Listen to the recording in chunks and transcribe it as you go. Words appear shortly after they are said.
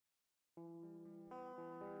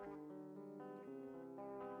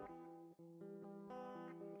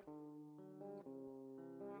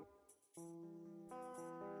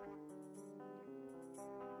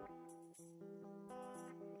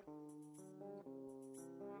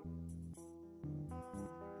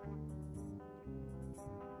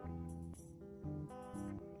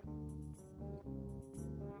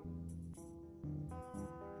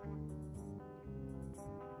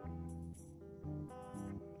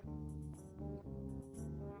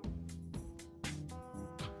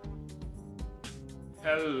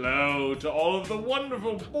Hello to all of the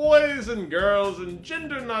wonderful boys and girls and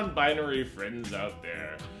gender non-binary friends out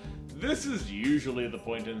there. This is usually the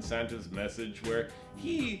point in Santa's message where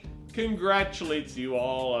he congratulates you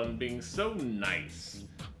all on being so nice.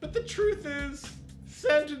 But the truth is,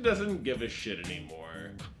 Santa doesn't give a shit anymore.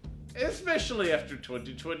 Especially after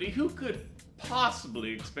 2020, who could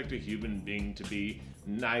possibly expect a human being to be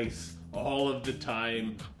nice all of the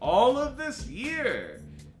time, all of this year?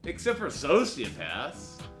 Except for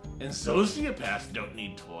sociopaths. And sociopaths don't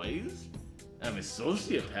need toys. I mean,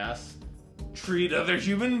 sociopaths treat other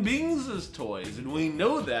human beings as toys. And we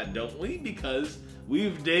know that, don't we? Because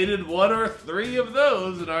we've dated 1 or 3 of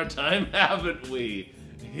those in our time, haven't we?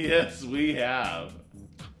 Yes, we have.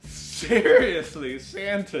 Seriously,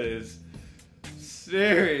 Santa is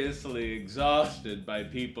seriously exhausted by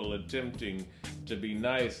people attempting to be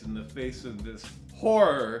nice in the face of this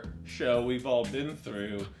horror show we've all been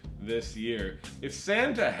through this year. If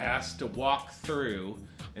Santa has to walk through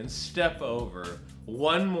and step over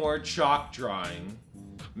one more chalk drawing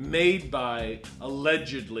made by,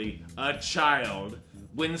 allegedly, a child,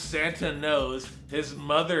 when Santa knows his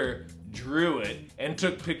mother drew it and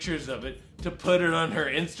took pictures of it to put it on her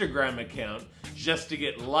Instagram account just to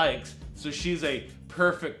get likes, so she's a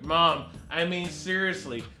perfect mom. I mean,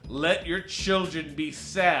 seriously, let your children be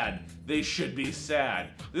sad. They should be sad.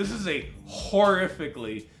 This is a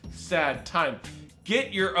horrifically sad time.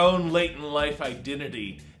 Get your own late in life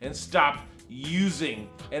identity and stop using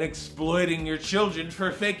and exploiting your children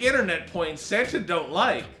for fake internet points Santa don't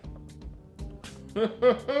like.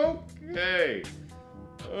 Okay.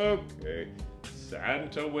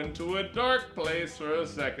 Santa went to a dark place for a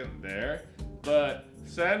second there, but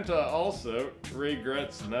Santa also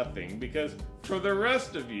regrets nothing, because for the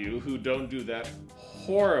rest of you who don't do that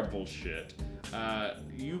horrible shit,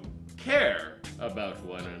 you care about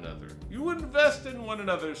one another. You invest in one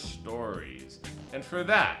another's stories. And for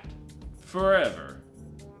that, forever,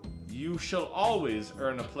 you shall always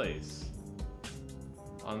earn a place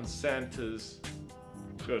on Santa's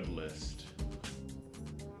good list.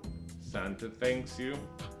 Santa thanks you.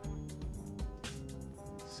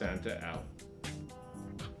 Santa out.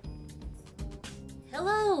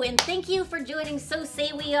 Hello, and thank you for joining So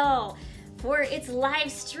Say We All for its live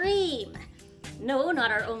stream. No,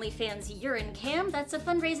 not our OnlyFans urine cam. That's a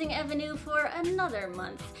fundraising avenue for another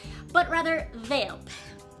month, but rather VAMP.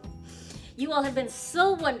 You all have been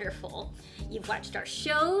so wonderful. You've watched our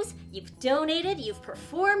shows, you've donated, you've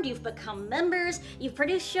performed, you've become members, you've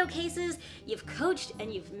produced showcases, you've coached,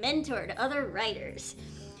 and you've mentored other writers.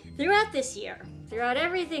 Throughout this year, throughout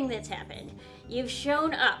everything that's happened, you've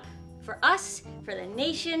shown up for us, for the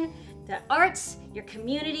nation, the arts, your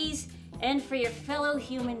communities, and for your fellow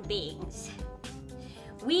human beings.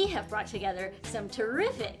 We have brought together some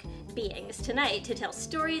terrific beings tonight to tell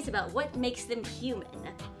stories about what makes them human.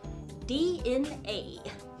 DNA,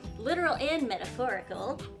 literal and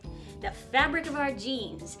metaphorical, the fabric of our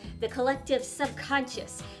genes, the collective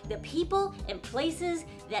subconscious, the people and places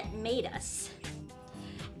that made us.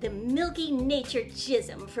 The milky nature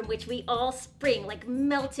jism from which we all spring like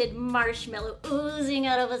melted marshmallow oozing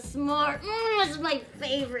out of a s'more. It's my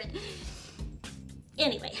favorite.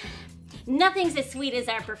 Anyway, nothing's as sweet as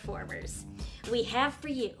our performers. We have for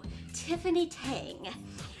you Tiffany Tang,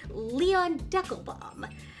 Leon Deckelbaum,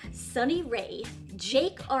 Sunny Ray,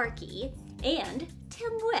 Jake Arkey, and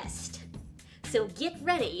Tim West. So get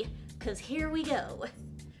ready, because here we go.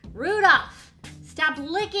 Rudolph, stop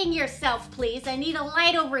licking yourself, please. I need a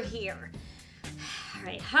light over here. All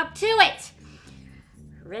right, hop to it.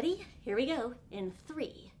 Ready? Here we go. In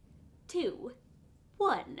 3, 2,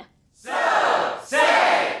 1. So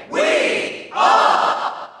say we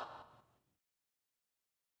all!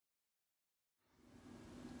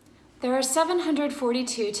 There are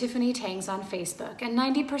 742 Tiffany Tangs on Facebook, and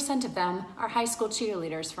 90% of them are high school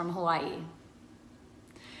cheerleaders from Hawaii.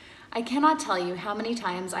 I cannot tell you how many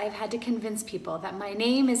times I have had to convince people that my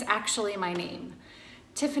name is actually my name.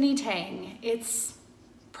 Tiffany Tang, it's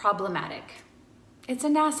problematic. It's a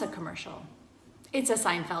NASA commercial. It's a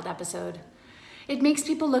Seinfeld episode. It makes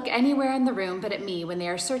people look anywhere in the room but at me when they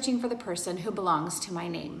are searching for the person who belongs to my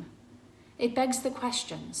name. It begs the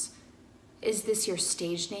questions. Is this your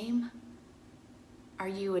stage name? Are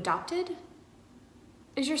you adopted?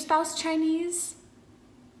 Is your spouse Chinese?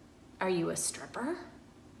 Are you a stripper?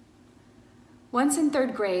 Once in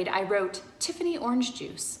 3rd grade, I wrote Tiffany Orange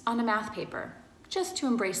Juice on a math paper, just to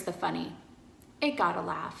embrace the funny. It got a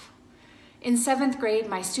laugh. In 7th grade,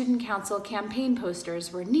 my student council campaign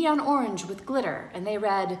posters were neon orange with glitter, and they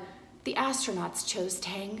read, "The astronauts chose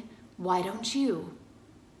Tang, why don't you?"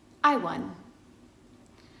 I won.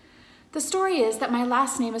 The story is that my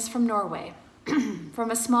last name is from Norway,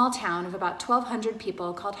 from a small town of about 1,200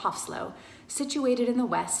 people called Hafslo, situated in the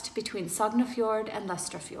west between Sognefjord and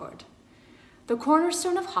Lestrafjord. The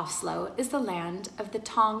cornerstone of Hafslo is the land of the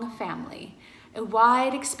Tong family, a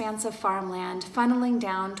wide expanse of farmland funneling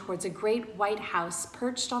down towards a great white house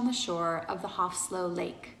perched on the shore of the Hafslo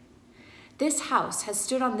Lake. This house has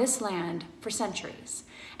stood on this land for centuries,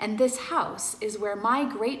 and this house is where my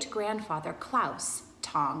great-grandfather Klaus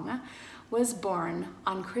Tong was born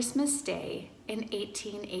on Christmas Day in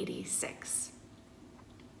 1886.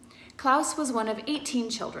 Klaus was one of 18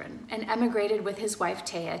 children and emigrated with his wife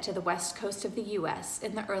Thea to the west coast of the US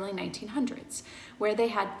in the early 1900s, where they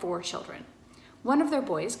had 4 children. One of their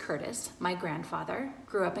boys, Curtis, my grandfather,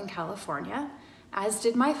 grew up in California, as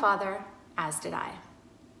did my father, as did I.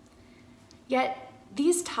 Yet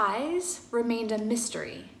these ties remained a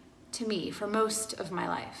mystery to me for most of my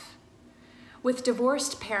life. With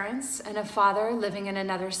divorced parents and a father living in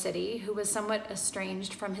another city who was somewhat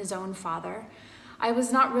estranged from his own father, I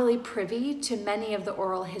was not really privy to many of the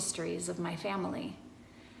oral histories of my family,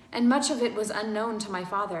 and much of it was unknown to my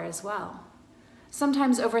father as well.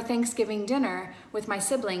 Sometimes over Thanksgiving dinner with my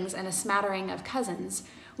siblings and a smattering of cousins,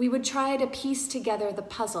 we would try to piece together the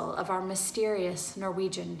puzzle of our mysterious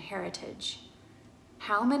Norwegian heritage.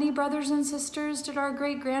 How many brothers and sisters did our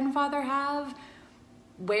great-grandfather have?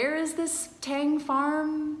 Where is this Tang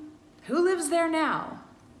farm? Who lives there now?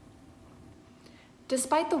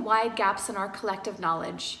 Despite the wide gaps in our collective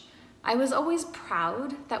knowledge, I was always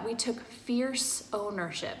proud that we took fierce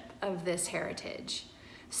ownership of this heritage,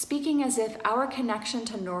 speaking as if our connection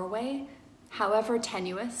to Norway, however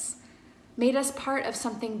tenuous, made us part of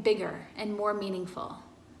something bigger and more meaningful,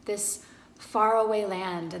 this faraway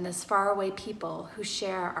land and this faraway people who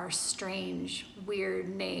share our strange,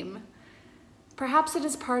 weird name. Perhaps it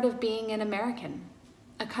is part of being an American,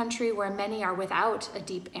 a country where many are without a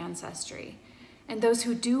deep ancestry, and those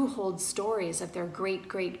who do hold stories of their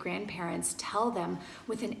great-great-grandparents tell them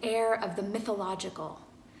with an air of the mythological.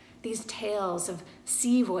 These tales of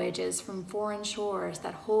sea voyages from foreign shores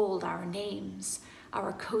that hold our names,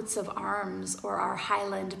 our coats of arms, or our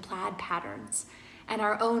Highland plaid patterns, and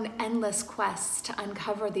our own endless quests to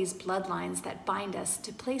uncover these bloodlines that bind us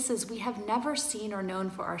to places we have never seen or known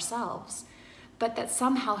for ourselves, but that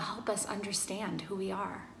somehow help us understand who we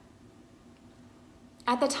are.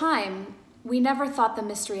 At the time, we never thought the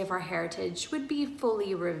mystery of our heritage would be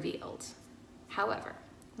fully revealed. However,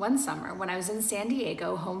 one summer, when I was in San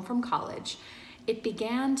Diego, home from college, it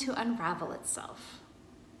began to unravel itself.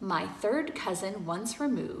 My third cousin, once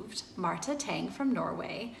removed, Marta Tang from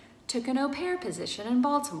Norway, took an au pair position in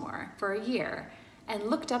Baltimore for a year and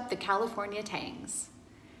looked up the California Tangs.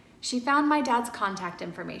 She found my dad's contact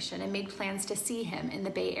information and made plans to see him in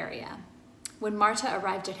the Bay Area. When Marta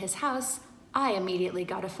arrived at his house, I immediately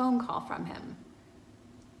got a phone call from him.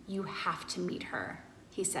 "You have to meet her,"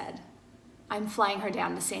 he said. "I'm flying her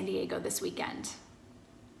down to San Diego this weekend."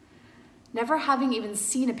 Never having even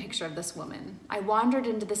seen a picture of this woman, I wandered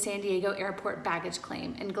into the San Diego airport baggage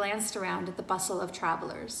claim and glanced around at the bustle of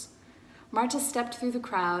travelers. Marta stepped through the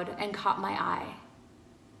crowd and caught my eye.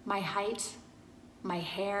 My height, my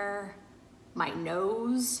hair, my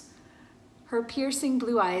nose. Her piercing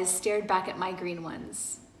blue eyes stared back at my green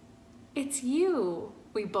ones. "It's you,"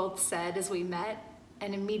 we both said as we met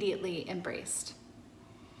and immediately embraced.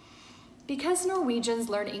 Because Norwegians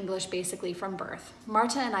learn English basically from birth,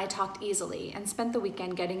 Marta and I talked easily and spent the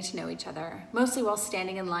weekend getting to know each other, mostly while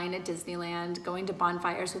standing in line at Disneyland, going to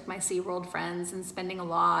bonfires with my SeaWorld friends, and spending a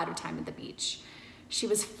lot of time at the beach. She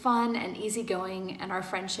was fun and easygoing, and our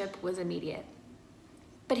friendship was immediate.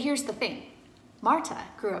 But here's the thing. Marta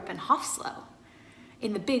grew up in Hafslo,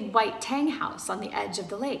 in the big white Tang house on the edge of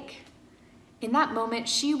the lake. In that moment,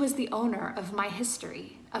 she was the owner of my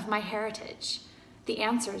history, of my heritage, the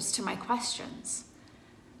answers to my questions.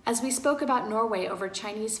 As we spoke about Norway over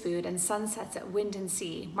Chinese food and sunsets at wind and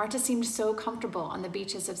sea, Marta seemed so comfortable on the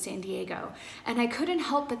beaches of San Diego, and I couldn't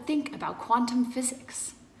help but think about quantum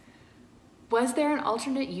physics. Was there an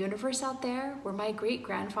alternate universe out there where my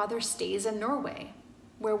great-grandfather stays in Norway,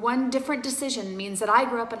 where one different decision means that I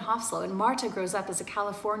grew up in Hafslo and Marta grows up as a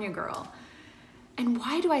California girl? And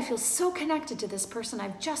why do I feel so connected to this person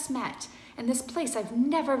I've just met and this place I've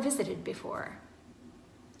never visited before?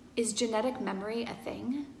 Is genetic memory a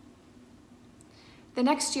thing? The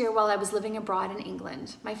next year, while I was living abroad in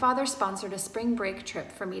England, my father sponsored a spring break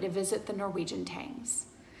trip for me to visit the Norwegian Tangs.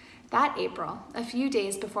 That April, a few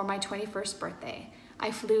days before my 21st birthday,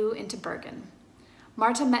 I flew into Bergen.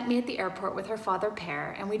 Marta met me at the airport with her father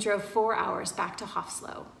Per, and we drove 4 hours back to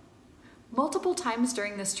Hafslo. Multiple times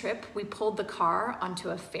during this trip, we pulled the car onto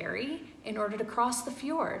a ferry in order to cross the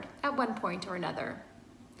fjord at one point or another.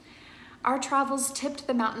 Our travels tipped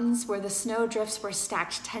the mountains where the snow drifts were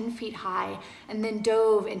stacked 10 feet high and then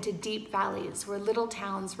dove into deep valleys where little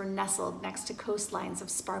towns were nestled next to coastlines of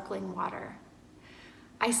sparkling water.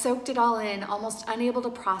 I soaked it all in, almost unable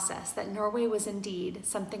to process that Norway was indeed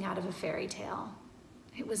something out of a fairy tale.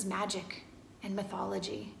 It was magic and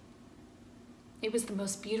mythology. It was the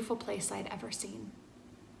most beautiful place I'd ever seen.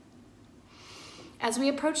 As we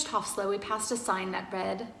approached Hofslo, we passed a sign that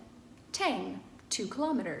read, "Tang, 2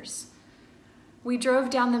 kilometers." We drove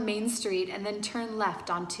down the main street and then turned left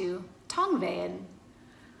onto Tongveien.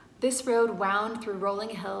 This road wound through rolling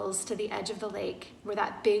hills to the edge of the lake where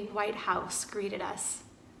that big white house greeted us.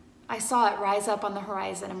 I saw it rise up on the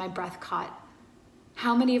horizon and my breath caught.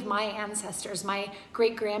 How many of my ancestors, my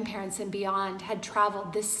great-grandparents and beyond, had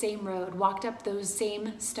traveled this same road, walked up those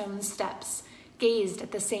same stone steps, gazed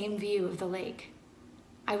at the same view of the lake?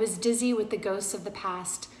 I was dizzy with the ghosts of the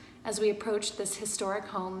past as we approached this historic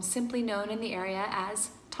home, simply known in the area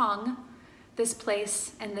as Tong, this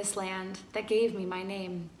place and this land that gave me my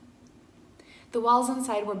name. The walls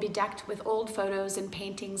inside were bedecked with old photos and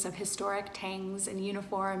paintings of historic Tangs in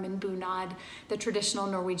uniform and bunad, the traditional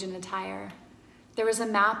Norwegian attire. There was a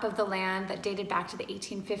map of the land that dated back to the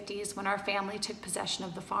 1850s when our family took possession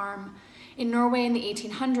of the farm. In Norway in the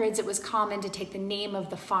 1800s, it was common to take the name of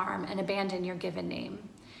the farm and abandon your given name.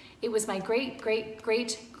 It was my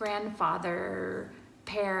great-great-great-grandfather,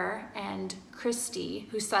 Per and Christy,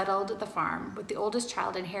 who settled the farm, with the oldest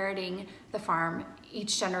child inheriting the farm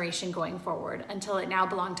each generation going forward, until it now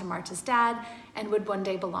belonged to Marta's dad and would one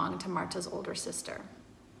day belong to Marta's older sister.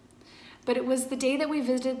 But it was the day that we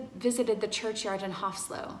visited the churchyard in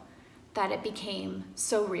Hofslo that it became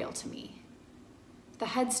so real to me. The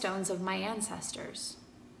headstones of my ancestors,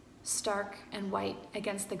 stark and white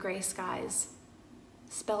against the gray skies,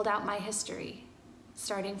 spelled out my history,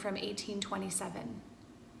 starting from 1827.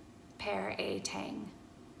 Per A. Tang,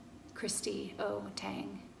 Christy O.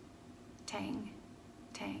 Tang, Tang,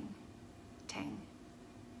 Tang, Tang.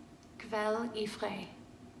 Kvel i fred,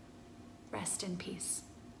 rest in peace.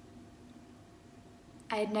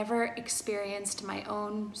 I had never experienced my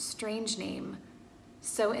own strange name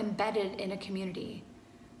so embedded in a community,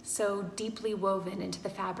 so deeply woven into the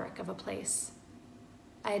fabric of a place.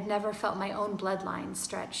 I had never felt my own bloodline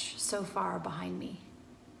stretch so far behind me.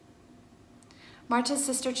 Marta's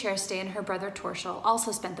sister Kjersti and her brother Torshäll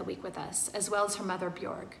also spent the week with us, as well as her mother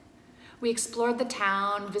Björg. We explored the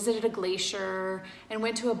town, visited a glacier, and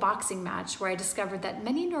went to a boxing match where I discovered that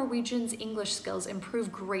many Norwegians' English skills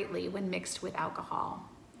improve greatly when mixed with alcohol.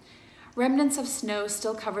 Remnants of snow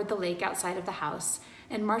still covered the lake outside of the house,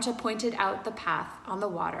 and Marta pointed out the path on the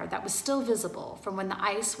water that was still visible from when the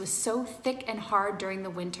ice was so thick and hard during the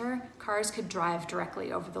winter, cars could drive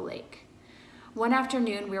directly over the lake. One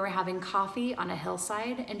afternoon, we were having coffee on a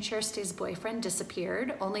hillside, and Kjersti's boyfriend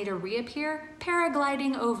disappeared, only to reappear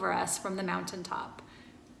paragliding over us from the mountaintop.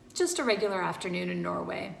 Just a regular afternoon in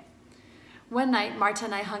Norway. One night, Marta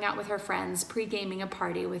and I hung out with her friends, pre-gaming a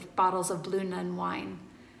party with bottles of Blue Nun wine.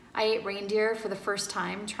 I ate reindeer for the first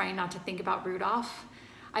time, trying not to think about Rudolph.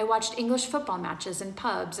 I watched English football matches in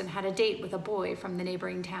pubs and had a date with a boy from the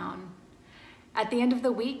neighboring town. At the end of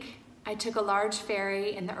the week, I took a large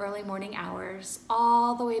ferry in the early morning hours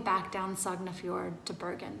all the way back down Sognefjord to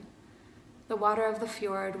Bergen. The water of the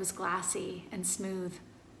fjord was glassy and smooth,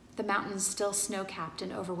 the mountains still snow-capped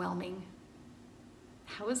and overwhelming.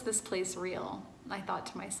 How is this place real? I thought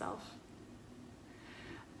to myself.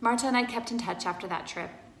 Marta and I kept in touch after that trip.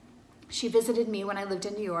 She visited me when I lived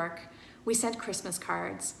in New York. We sent Christmas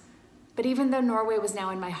cards. But even though Norway was now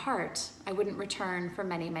in my heart, I wouldn't return for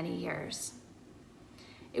many, many years.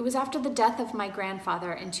 It was after the death of my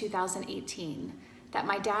grandfather in 2018 that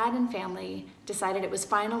my dad and family decided it was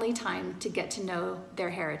finally time to get to know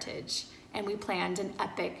their heritage, and we planned an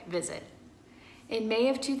epic visit. In May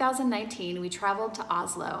of 2019, we traveled to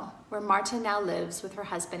Oslo, where Marta now lives with her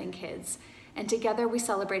husband and kids, and together we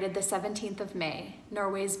celebrated the 17th of May,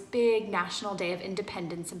 Norway's big national day of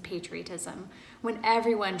independence and patriotism, when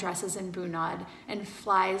everyone dresses in bunad and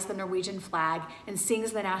flies the Norwegian flag and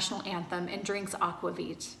sings the national anthem and drinks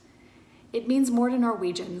aquavit. It means more to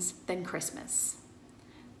Norwegians than Christmas.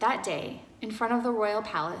 That day, in front of the royal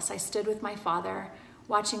palace, I stood with my father,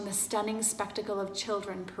 watching the stunning spectacle of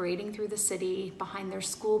children parading through the city behind their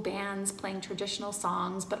school bands playing traditional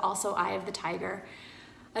songs, but also Eye of the Tiger,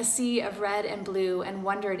 a sea of red and blue, and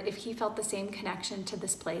wondered if he felt the same connection to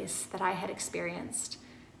this place that I had experienced,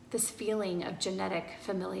 this feeling of genetic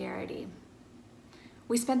familiarity.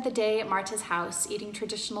 We spent the day at Marta's house eating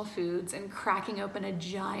traditional foods and cracking open a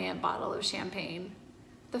giant bottle of champagne.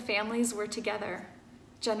 The families were together,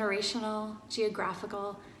 generational,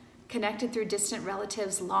 geographical, connected through distant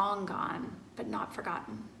relatives long gone, but not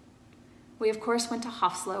forgotten. We of course went to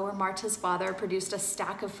Hofslo, where Marta's father produced a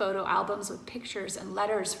stack of photo albums with pictures and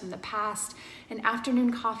letters from the past, and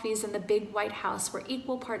afternoon coffees in the big white house were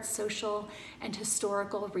equal parts social and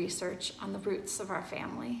historical research on the roots of our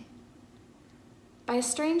family. By a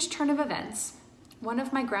strange turn of events, one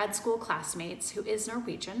of my grad school classmates, who is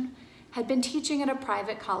Norwegian, had been teaching at a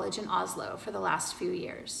private college in Oslo for the last few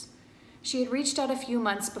years. She had reached out a few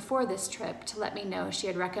months before this trip to let me know she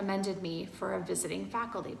had recommended me for a visiting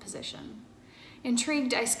faculty position.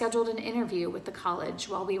 Intrigued, I scheduled an interview with the college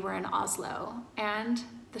while we were in Oslo, and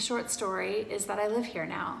the short story is that I live here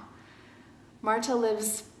now. Marta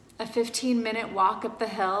lives a 15-minute walk up the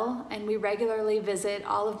hill, and we regularly visit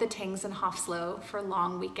all of the tangs in Hofslo for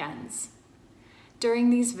long weekends. During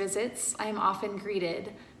these visits, I am often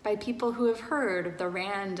greeted by people who have heard of the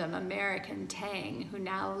random American tang who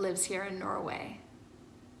now lives here in Norway.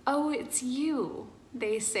 "Oh, it's you,"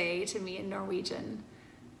 they say to me in Norwegian,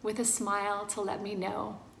 with a smile to let me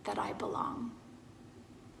know that I belong.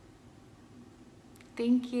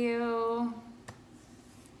 Thank you.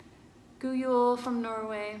 Guyul from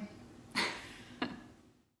Norway.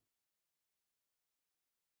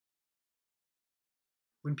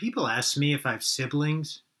 When people ask me if I have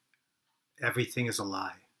siblings, everything is a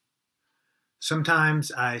lie.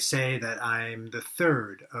 Sometimes I say that I'm the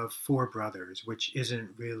third of 4 brothers, which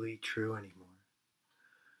isn't really true anymore.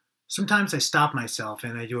 Sometimes I stop myself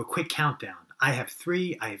and I do a quick countdown. I have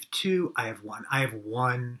 3, I have 2, I have 1. I have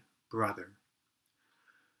 1 brother.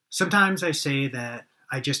 Sometimes I say that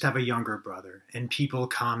I just have a younger brother, and people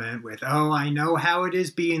comment with, "Oh, I know how it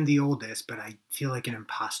is being the oldest," but I feel like an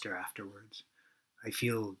imposter afterwards. I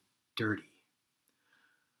feel dirty.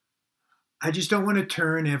 I just don't want to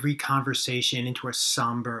turn every conversation into a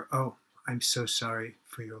somber, "Oh, I'm so sorry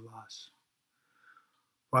for your loss,"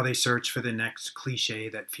 while they search for the next cliche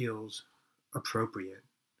that feels appropriate.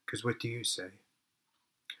 Because what do you say?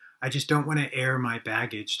 I just don't want to air my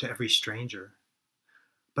baggage to every stranger.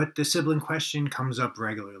 But the sibling question comes up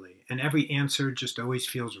regularly, and every answer just always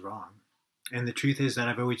feels wrong. And the truth is that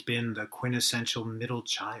I've always been the quintessential middle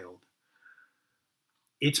child.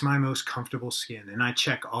 It's my most comfortable skin, and I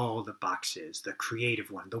check all the boxes: the creative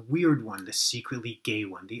one, the weird one, the secretly gay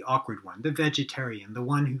one, the awkward one, the vegetarian, the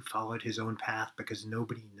one who followed his own path because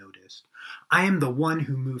nobody noticed. I am the one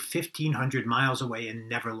who moved 1,500 miles away and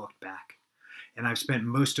never looked back. And I've spent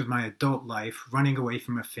most of my adult life running away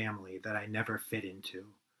from a family that I never fit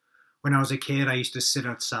into. When I was a kid, I used to sit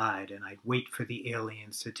outside and I'd wait for the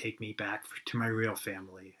aliens to take me back to my real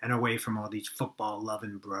family and away from all these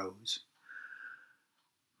football-loving bros.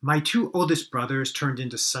 My 2 oldest brothers turned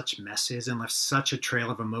into such messes and left such a trail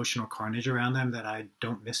of emotional carnage around them that I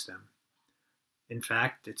don't miss them. In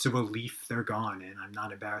fact, it's a relief they're gone, and I'm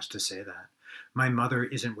not embarrassed to say that. My mother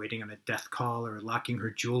isn't waiting on a death call or locking her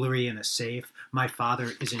jewelry in a safe. My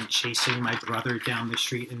father isn't chasing my brother down the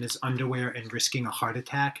street in his underwear and risking a heart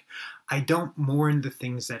attack. I don't mourn the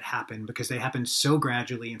things that happen because they happen so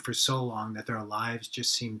gradually and for so long that their lives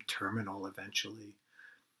just seem terminal eventually.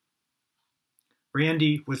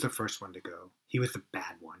 Randy was the first one to go. He was the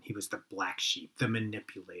bad one. He was the black sheep, the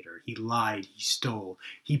manipulator. He lied, he stole,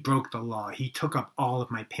 he broke the law. He took up all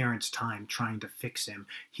of my parents' time trying to fix him.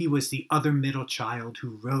 He was the other middle child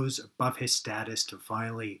who rose above his status to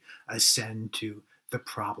finally ascend to the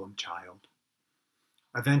problem child.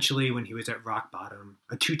 Eventually, when he was at rock bottom,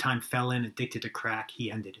 a 2-time felon addicted to crack,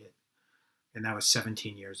 he ended it. And that was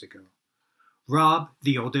 17 years ago. Rob,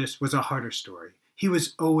 the oldest, was a harder story. He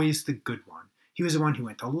was always the good one. He was the one who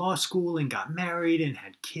went to law school and got married and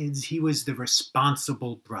had kids. He was the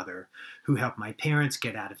responsible brother who helped my parents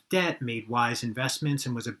get out of debt, made wise investments,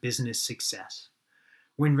 and was a business success.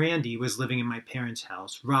 When Randy was living in my parents'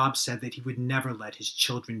 house, Rob said that he would never let his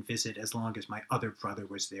children visit as long as my other brother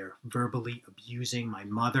was there, verbally abusing my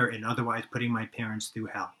mother and otherwise putting my parents through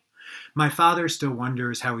hell. My father still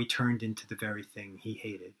wonders how he turned into the very thing he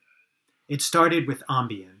hated. It started with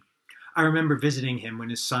Ambien. I remember visiting him when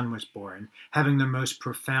his son was born, having the most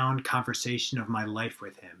profound conversation of my life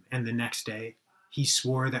with him, and the next day, he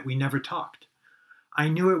swore that we never talked. I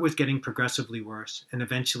knew it was getting progressively worse, and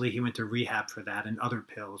eventually he went to rehab for that and other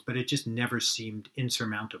pills, but it just never seemed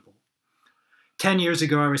insurmountable. 10 years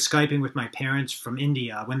ago, I was Skyping with my parents from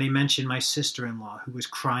India when they mentioned my sister-in-law who was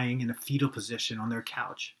crying in a fetal position on their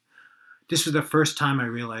couch. This was the first time I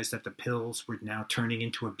realized that the pills were now turning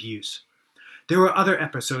into abuse. There were other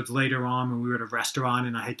episodes later on when we were at a restaurant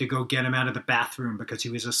and I had to go get him out of the bathroom because he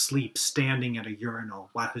was asleep standing at a urinal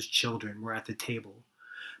while his children were at the table.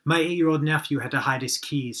 My 8-year-old nephew had to hide his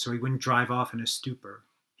keys so he wouldn't drive off in a stupor.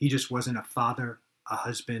 He just wasn't a father, a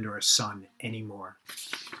husband, or a son anymore.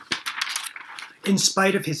 In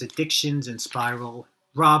spite of his addictions and spiral,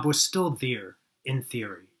 Rob was still there, in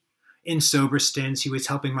theory. In sober stints, he was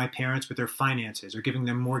helping my parents with their finances or giving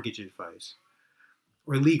them mortgage advice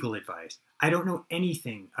or legal advice. I don't know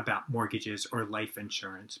anything about mortgages or life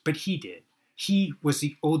insurance, but he did. He was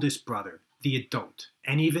the oldest brother, the adult,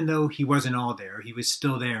 and even though he wasn't all there, he was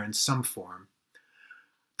still there in some form.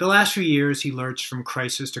 The last few years, he lurched from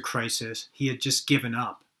crisis to crisis. He had just given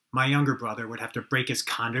up. My younger brother would have to break his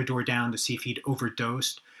condo door down to see if he'd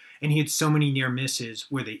overdosed, and he had so many near misses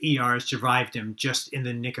where the ERs arrived him just in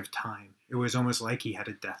the nick of time. It was almost like he had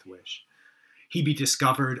a death wish. He'd be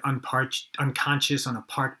discovered unconscious on a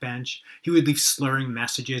park bench. He would leave slurring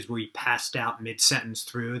messages where he passed out mid-sentence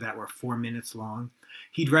through that were 4 minutes long.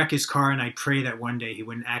 He'd wreck his car, and I'd pray that one day he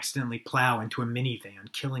wouldn't accidentally plow into a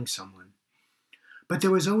minivan, killing someone. But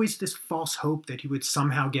there was always this false hope that he would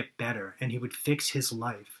somehow get better and he would fix his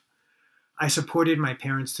life. I supported my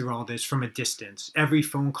parents through all this from a distance, every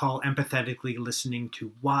phone call empathetically listening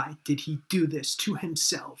to why did he do this to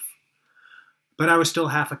himself? But I was still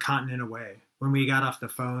half a continent away. When we got off the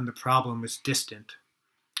phone, the problem was distant.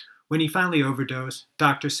 When he finally overdosed,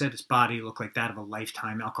 doctors said his body looked like that of a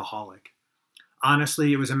lifetime alcoholic.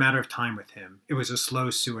 Honestly, it was a matter of time with him. It was a slow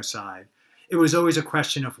suicide. It was always a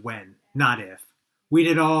question of when, not if. We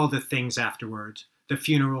did all the things afterwards, the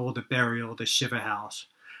funeral, the burial, the Shiva house.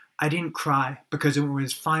 I didn't cry because when it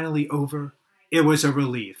was finally over, it was a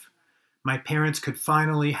relief. My parents could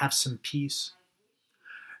finally have some peace.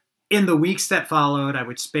 In the weeks that followed, I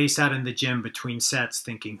would space out in the gym between sets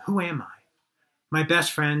thinking, who am I? My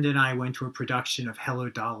best friend and I went to a production of Hello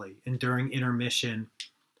Dolly, and during intermission,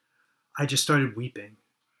 I just started weeping.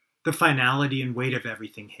 The finality and weight of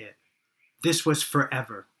everything hit. This was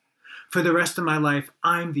forever. For the rest of my life,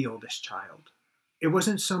 I'm the oldest child. It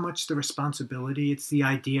wasn't so much the responsibility, it's the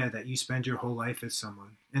idea that you spend your whole life with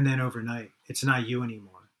someone, and then overnight, it's not you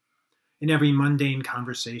anymore. In every mundane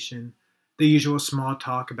conversation, the usual small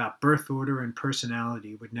talk about birth order and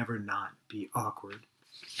personality would never not be awkward.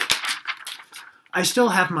 I still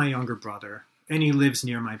have my younger brother, and he lives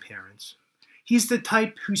near my parents. He's the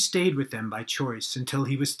type who stayed with them by choice until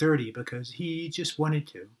he was 30 because he just wanted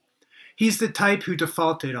to. He's the type who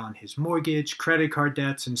defaulted on his mortgage, credit card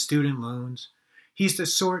debts, and student loans. He's the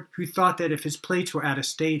sort who thought that if his plates were out of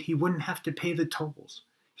state, he wouldn't have to pay the tolls.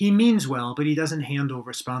 He means well, but he doesn't handle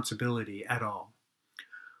responsibility at all.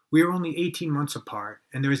 We are only 18 months apart,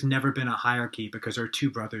 and there has never been a hierarchy because our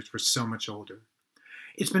two brothers were so much older.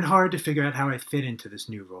 It's been hard to figure out how I fit into this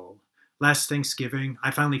new role. Last Thanksgiving,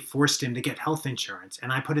 I finally forced him to get health insurance,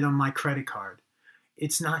 and I put it on my credit card.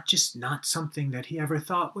 It's not something that he ever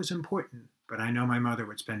thought was important, but I know my mother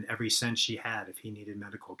would spend every cent she had if he needed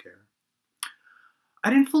medical care. I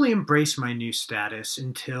didn't fully embrace my new status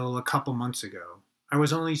until a couple months ago. I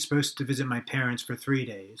was only supposed to visit my parents for 3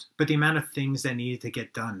 days, but the amount of things that needed to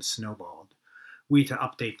get done snowballed. We had to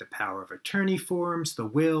update the power of attorney forms, the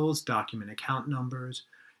wills, document account numbers.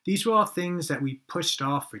 These were all things that we pushed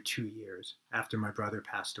off for 2 years after my brother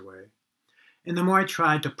passed away. And the more I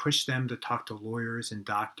tried to push them to talk to lawyers and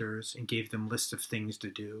doctors and gave them lists of things to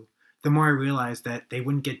do, the more I realized that they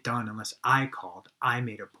wouldn't get done unless I called, I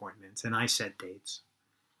made appointments, and I set dates.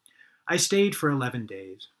 I stayed for 11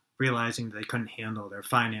 days, realizing that they couldn't handle their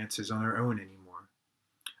finances on their own anymore.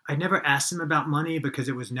 I'd never asked them about money because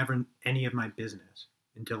it was never any of my business,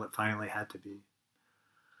 until it finally had to be.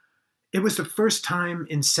 It was the first time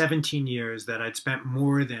in 17 years that I'd spent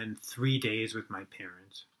more than 3 days with my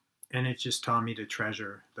parents. And it just taught me to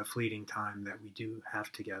treasure the fleeting time that we do have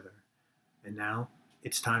together. And now,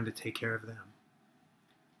 it's time to take care of them.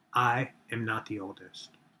 I am not the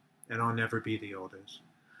oldest, and I'll never be the oldest.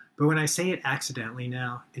 But when I say it accidentally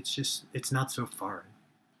now, it's not so foreign.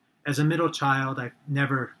 As a middle child, I've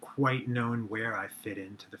never quite known where I fit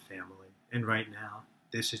into the family. And right now,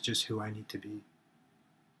 this is just who I need to be.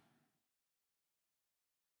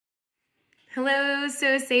 Hello,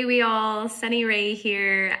 so say we all, Sunny Ray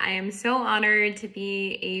here. I am so honored to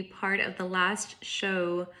be a part of the last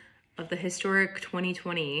show of the historic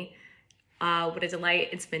 2020. What a delight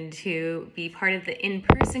it's been to be part of the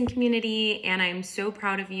in-person community, and I'm so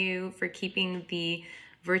proud of you for keeping the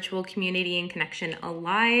virtual community and connection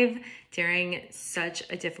alive during such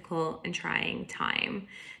a difficult and trying time.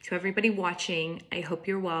 To everybody watching, I hope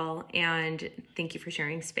you're well, and thank you for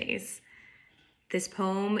sharing space. This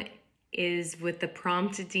poem is with the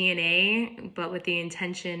prompt DNA, but with the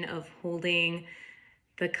intention of holding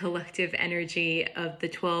the collective energy of the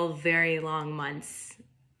 12 very long months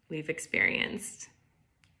we've experienced.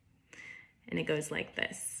 And it goes like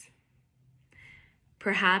this.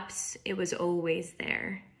 Perhaps it was always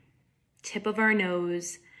there. Tip of our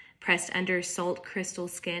nose pressed under salt crystal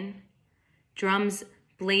skin. Drums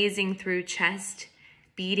blazing through chest,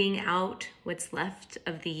 beating out what's left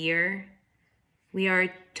of the year. We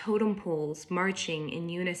are totem poles marching in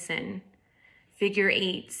unison. Figure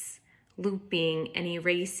eights looping and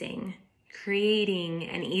erasing, creating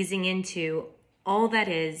and easing into all that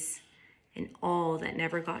is and all that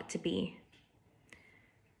never got to be.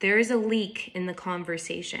 There is a leak in the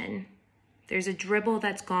conversation. There's a dribble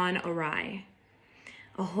that's gone awry,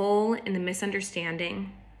 a hole in the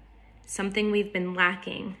misunderstanding, something we've been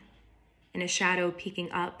lacking, and a shadow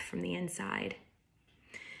peeking up from the inside.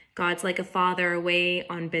 God's like a father away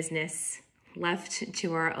on business, left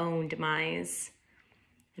to our own demise.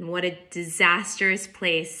 And what a disastrous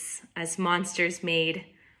place us monsters made,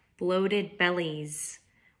 bloated bellies,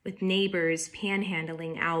 with neighbors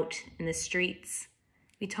panhandling out in the streets.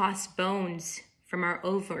 We toss bones from our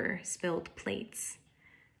over-spilled plates.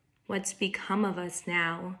 What's become of us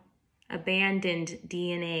now? Abandoned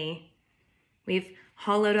DNA. We've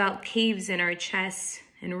hollowed out caves in our chests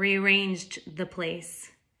and rearranged the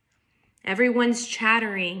place. Everyone's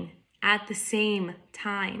chattering at the same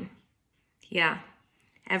time. Yeah,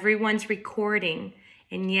 everyone's recording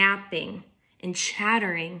and yapping and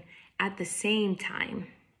chattering at the same time.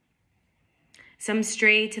 Some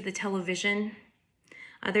stray to the television,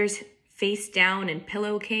 others face down in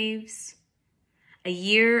pillow caves. A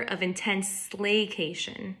year of intense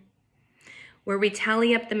slaycation, where we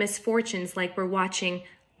tally up the misfortunes like we're watching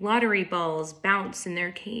lottery balls bounce in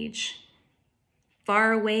their cage.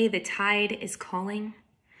 Far away, the tide is calling,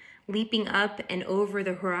 leaping up and over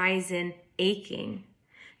the horizon, aching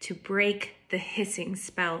to break the hissing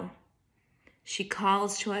spell. She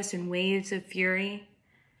calls to us in waves of fury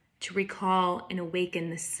to recall and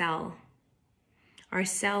awaken the cell. Our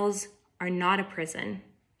cells are not a prison.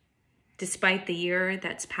 Despite the year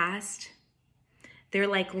that's passed, they're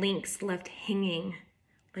like links left hanging,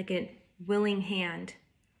 like a willing hand,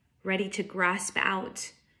 ready to grasp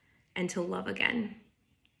out and to love again.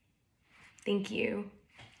 Thank you.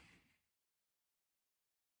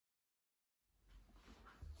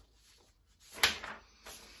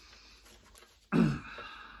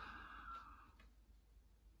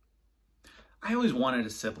 I always wanted a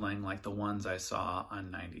sibling like the ones I saw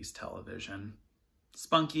on 90s television.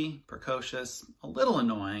 Spunky, precocious, a little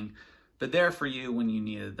annoying, but there for you when you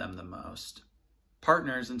needed them the most.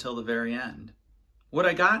 Partners until the very end. What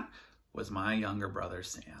I got was my younger brother,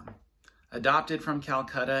 Sam. Adopted from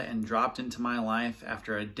Calcutta and dropped into my life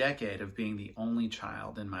after a decade of being the only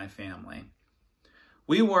child in my family.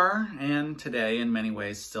 We were, and today in many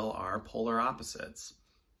ways still are, polar opposites.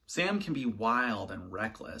 Sam can be wild and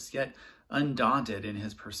reckless, yet undaunted in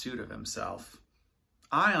his pursuit of himself.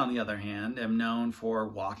 I, on the other hand, am known for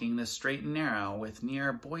walking the straight and narrow with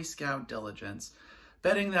near Boy Scout diligence,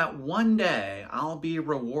 betting that one day I'll be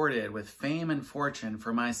rewarded with fame and fortune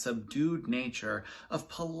for my subdued nature of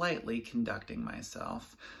politely conducting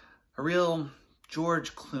myself. A real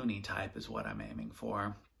George Clooney type is what I'm aiming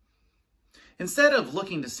for. Instead of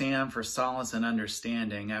looking to Sam for solace and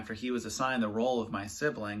understanding after he was assigned the role of my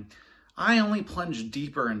sibling, I only plunged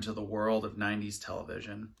deeper into the world of 90s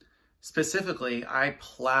television. Specifically, I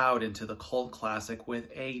plowed into the cult classic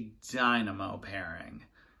with a dynamo pairing,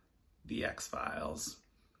 The X-Files.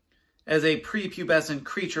 As a prepubescent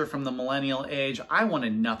creature from the millennial age, I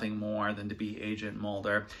wanted nothing more than to be Agent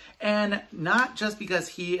Mulder. And not just because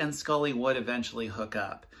he and Scully would eventually hook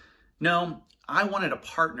up. No, I wanted a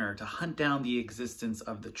partner to hunt down the existence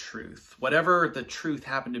of the truth, whatever the truth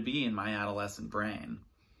happened to be in my adolescent brain.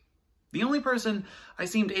 The only person I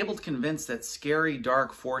seemed able to convince that scary,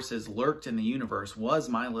 dark forces lurked in the universe was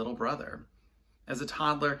my little brother. As a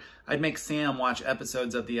toddler, I'd make Sam watch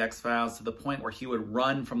episodes of The X-Files to the point where he would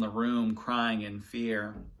run from the room crying in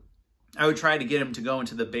fear. I would try to get him to go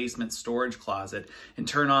into the basement storage closet and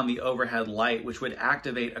turn on the overhead light, which would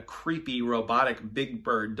activate a creepy robotic Big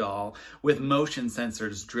Bird doll with motion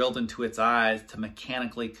sensors drilled into its eyes to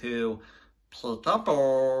mechanically coo,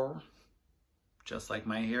 "Pluto." Just like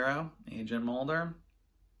my hero, Agent Mulder,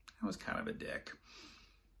 I was kind of a dick.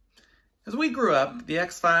 As we grew up, the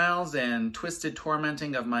X-Files and twisted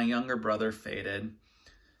tormenting of my younger brother faded.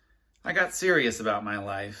 I got serious about my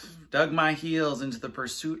life, dug my heels into the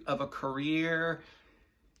pursuit of a career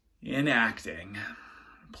in acting.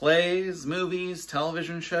 Plays, movies,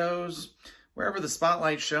 television shows. Wherever the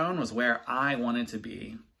spotlight shone was where I wanted to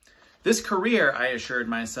be. This career, I assured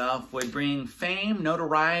myself, would bring fame,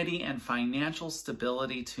 notoriety, and financial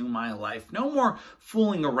stability to my life. No more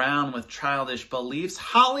fooling around with childish beliefs.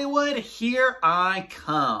 Hollywood, here I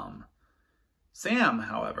come. Sam,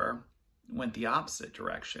 however, went the opposite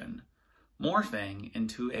direction, morphing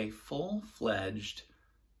into a full-fledged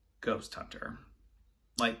ghost hunter,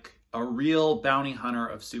 like a real bounty hunter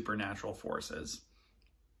of supernatural forces.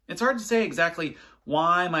 It's hard to say exactly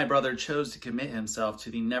why my brother chose to commit himself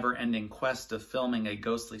to the never-ending quest of filming a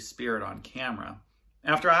ghostly spirit on camera.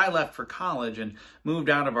 After I left for college and moved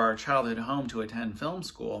out of our childhood home to attend film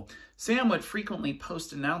school, Sam would frequently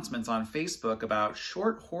post announcements on Facebook about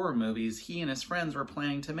short horror movies he and his friends were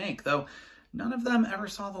planning to make, though none of them ever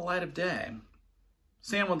saw the light of day.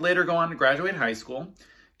 Sam would later go on to graduate high school,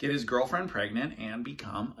 get his girlfriend pregnant, and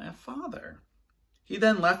become a father. He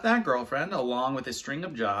then left that girlfriend along with a string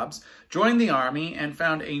of jobs, joined the Army, and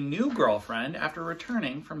found a new girlfriend after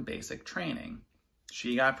returning from basic training.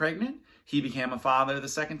 She got pregnant, he became a father the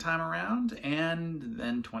second time around, and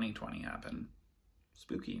then 2020 happened.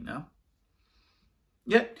 Spooky, no?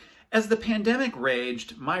 Yet, as the pandemic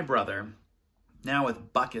raged, my brother, now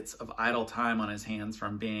with buckets of idle time on his hands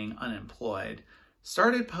from being unemployed,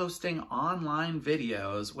 started posting online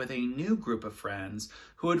videos with a new group of friends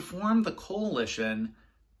who had formed the coalition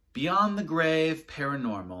Beyond the Grave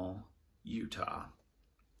Paranormal Utah.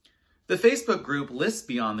 The Facebook group lists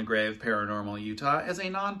Beyond the Grave Paranormal Utah as a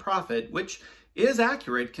nonprofit, which is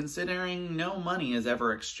accurate considering no money is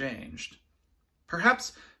ever exchanged.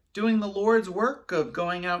 Perhaps doing the Lord's work of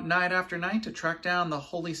going out night after night to track down the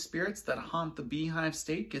holy spirits that haunt the Beehive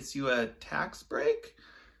State gets you a tax break?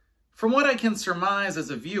 From what I can surmise as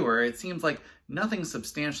a viewer, it seems like nothing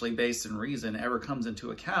substantially based in reason ever comes into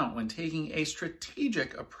account when taking a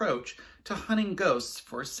strategic approach to hunting ghosts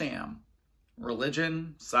for Sam.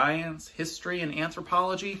 Religion, science, history, and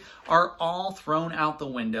anthropology are all thrown out the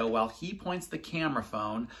window while he points the camera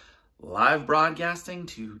phone, live broadcasting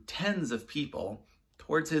to tens of people,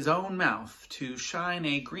 towards his own mouth to shine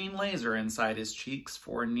a green laser inside his cheeks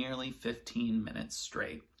for nearly 15 minutes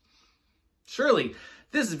straight. Surely,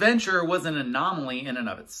 this venture was an anomaly in and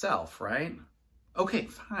of itself, right? Okay,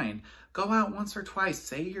 fine. Go out once or twice.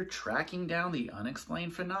 Say you're tracking down the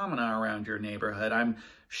unexplained phenomena around your neighborhood. I'm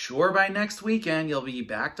sure by next weekend you'll be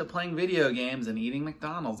back to playing video games and eating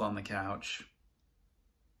McDonald's on the couch.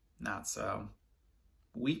 Not so.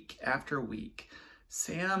 Week after week,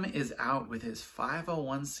 Sam is out with his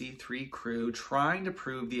 501c3 crew trying to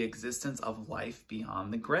prove the existence of life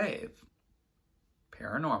beyond the grave.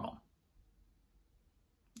 Paranormal.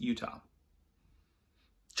 Utah.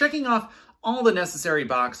 Checking off all the necessary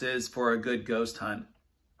boxes for a good ghost hunt,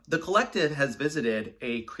 the collective has visited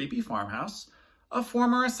a creepy farmhouse, a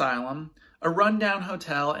former asylum, a rundown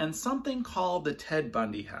hotel, and something called the Ted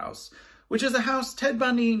Bundy House, which is a house Ted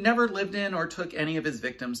Bundy never lived in or took any of his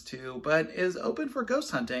victims to, but is open for ghost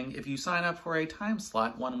hunting if you sign up for a time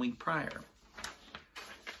slot 1 week prior.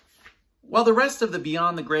 While the rest of the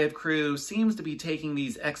Beyond the Grave crew seems to be taking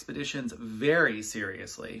these expeditions very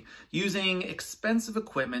seriously, using expensive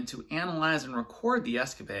equipment to analyze and record the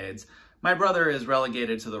escapades, my brother is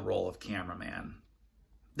relegated to the role of cameraman.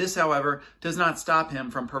 This, however, does not stop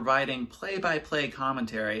him from providing play-by-play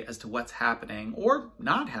commentary as to what's happening or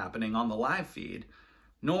not happening on the live feed,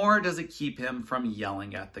 nor does it keep him from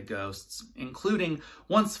yelling at the ghosts, including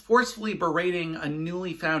once forcefully berating a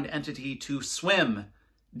newly found entity to swim,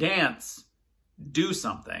 dance, do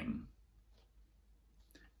something.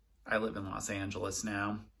 I live in Los Angeles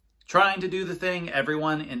now, trying to do the thing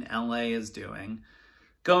everyone in LA is doing.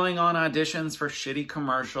 Going on auditions for shitty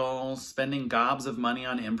commercials, spending gobs of money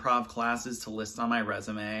on improv classes to list on my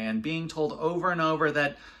resume, and being told over and over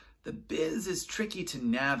that the biz is tricky to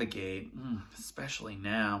navigate, especially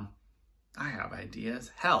now. I have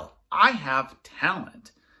ideas. Hell, I have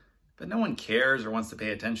talent. But no one cares or wants to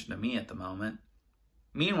pay attention to me at the moment.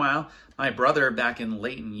 Meanwhile, my brother back in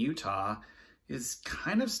Layton, Utah, is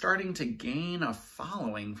kind of starting to gain a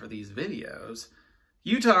following for these videos.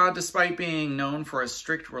 Utah, despite being known for a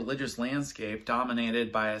strict religious landscape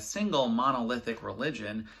dominated by a single monolithic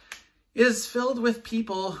religion, is filled with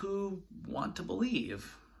people who want to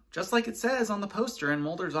believe, just like it says on the poster in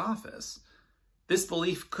Mulder's office. This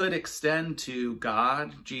belief could extend to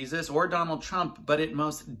God, Jesus, or Donald Trump, but it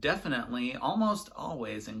most definitely, almost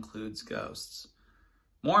always includes ghosts.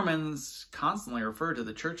 Mormons constantly refer to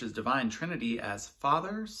the church's divine trinity as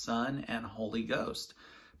Father, Son, and Holy Ghost,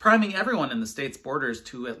 priming everyone in the state's borders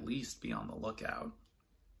to at least be on the lookout.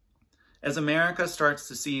 As America starts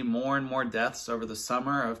to see more and more deaths over the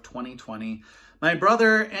summer of 2020, my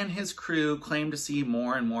brother and his crew claim to see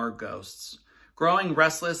more and more ghosts, growing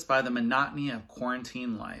restless by the monotony of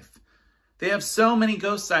quarantine life. They have so many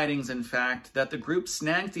ghost sightings, in fact, that the group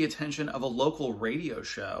snagged the attention of a local radio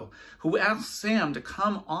show, who asked Sam to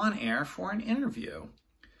come on air for an interview.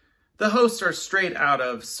 The hosts are straight out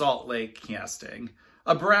of Salt Lake casting.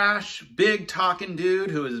 A brash, big-talking dude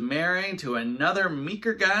who is married to another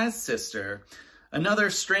meeker guy's sister. Another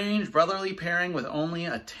strange brotherly pairing with only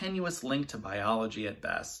a tenuous link to biology at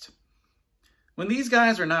best. When these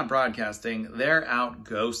guys are not broadcasting, they're out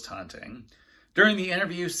ghost hunting. During the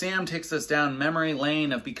interview, Sam takes us down memory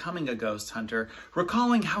lane of becoming a ghost hunter,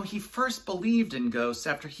 recalling how he first believed in ghosts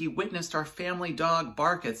after he witnessed our family dog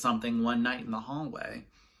bark at something one night in the hallway.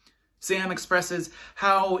 Sam expresses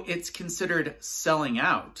how it's considered selling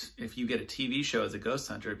out if you get a TV show as a ghost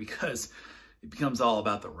hunter because it becomes all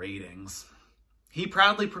about the ratings. He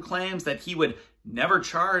proudly proclaims that he would never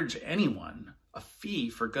charge anyone a fee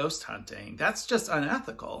for ghost hunting. That's just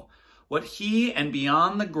unethical. What he and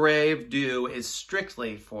Beyond the Grave do is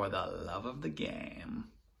strictly for the love of the game.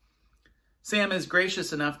 Sam is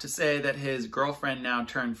gracious enough to say that his girlfriend, now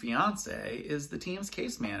turned fiance, is the team's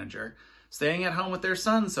case manager, staying at home with their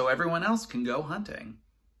son so everyone else can go hunting.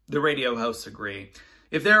 The radio hosts agree.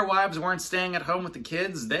 If their wives weren't staying at home with the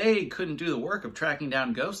kids, they couldn't do the work of tracking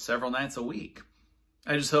down ghosts several nights a week.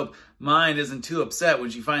 I just hope mine isn't too upset when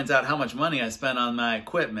she finds out how much money I spent on my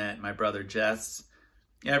equipment, my brother jests.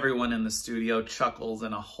 Everyone in the studio chuckles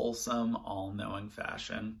in a wholesome, all-knowing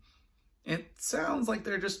fashion. It sounds like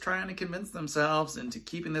they're just trying to convince themselves into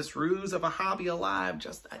keeping this ruse of a hobby alive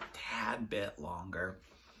just a tad bit longer.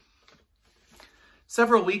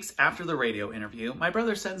 Several weeks after the radio interview, my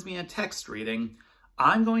brother sends me a text reading,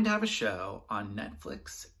 "I'm going to have a show on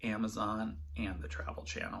Netflix, Amazon, and the Travel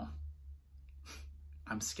Channel."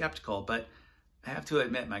 I'm skeptical, but I have to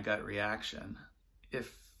admit my gut reaction.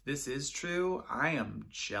 If this is true, I am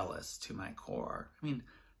jealous to my core. I mean,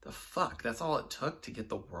 the fuck, that's all it took to get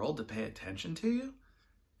the world to pay attention to you?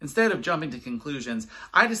 Instead of jumping to conclusions,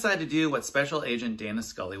 I decided to do what Special Agent Dana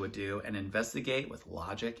Scully would do and investigate with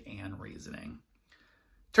logic and reasoning.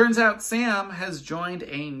 Turns out Sam has joined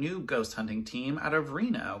a new ghost hunting team out of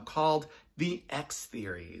Reno called the X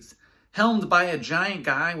Theories, helmed by a giant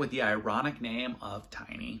guy with the ironic name of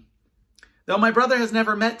Tiny. Though my brother has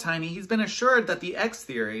never met Tiny, he's been assured that the X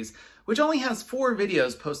Theories, which only has 4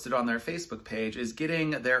 videos posted on their Facebook page, is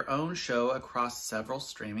getting their own show across several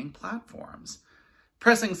streaming platforms.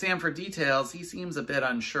 Pressing Sam for details, he seems a bit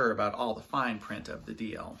unsure about all the fine print of the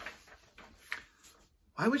deal.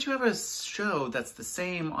 Why would you have a show that's the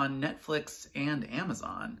same on Netflix and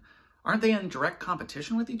Amazon? Aren't they in direct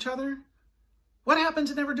competition with each other? What happened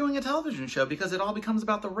to never doing a television show because it all becomes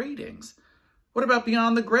about the ratings? What about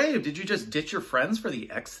Beyond the Grave? Did you just ditch your friends for the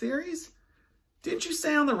X Theories? Didn't you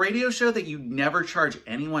say on the radio show that you never charge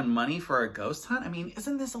anyone money for a ghost hunt? I mean,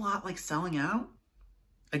 isn't this a lot like selling out?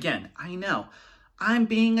 Again, I know, I'm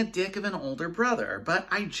being a dick of an older brother, but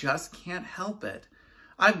I just can't help it.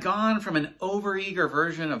 I've gone from an overeager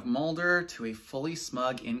version of Mulder to a fully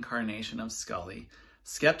smug incarnation of Scully,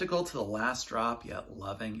 skeptical to the last drop, yet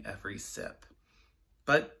loving every sip.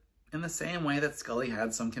 But in the same way that Scully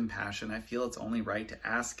had some compassion, I feel it's only right to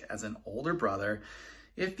ask as an older brother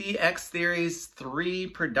if the X Theories 3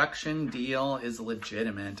 production deal is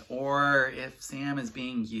legitimate, or if Sam is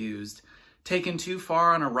being used, taken too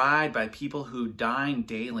far on a ride by people who dine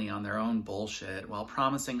daily on their own bullshit while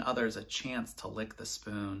promising others a chance to lick the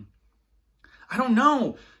spoon. I don't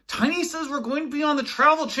know. Tiny says we're going to be on the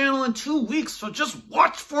Travel Channel in 2 weeks, so just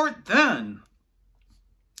watch for it then.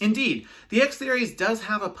 Indeed, the X Theories does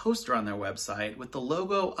have a poster on their website with the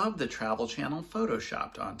logo of the Travel Channel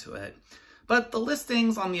photoshopped onto it. But the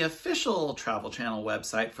listings on the official Travel Channel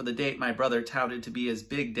website for the date my brother touted to be his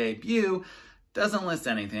big debut doesn't list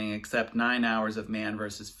anything except 9 hours of Man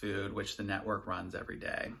vs. Food, which the network runs every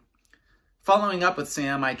day. Following up with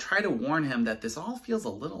Sam, I try to warn him that this all feels a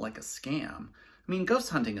little like a scam. I mean, ghost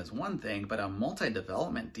hunting is one thing, but a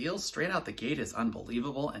multi-development deal straight out the gate is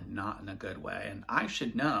unbelievable and not in a good way. And I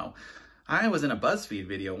should know. I was in a BuzzFeed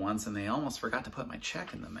video once and they almost forgot to put my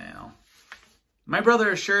check in the mail. My brother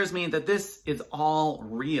assures me that this is all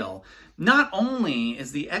real. Not only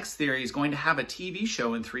is the X Theories going to have a TV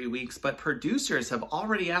show in 3 weeks, but producers have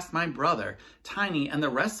already asked my brother, Tiny, and the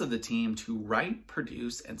rest of the team to write,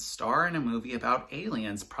 produce, and star in a movie about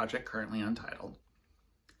aliens, project currently untitled.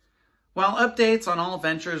 While updates on all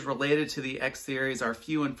ventures related to the X Theories are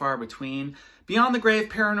few and far between, Beyond the Grave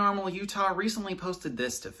Paranormal Utah recently posted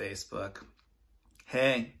this to Facebook.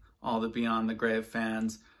 Hey, all the Beyond the Grave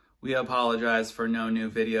fans. We apologize for no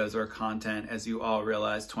new videos or content. As you all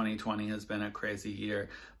realize, 2020 has been a crazy year,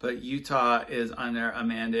 but Utah is under a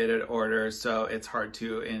mandated order, so it's hard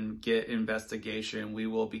to get investigation. We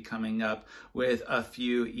will be coming up with a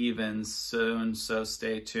few evens soon, so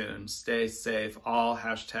stay tuned. Stay safe. All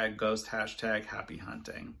 #ghost, #happy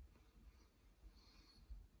hunting.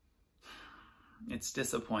 It's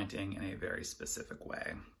disappointing in a very specific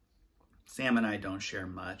way. Sam and I don't share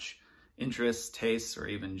much. Interests, tastes, or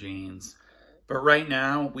even genes. But right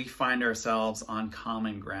now, we find ourselves on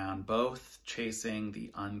common ground, both chasing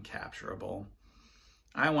the uncapturable.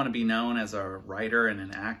 I want to be known as a writer and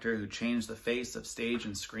an actor who changed the face of stage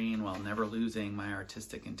and screen while never losing my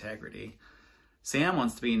artistic integrity. Sam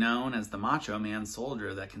wants to be known as the macho man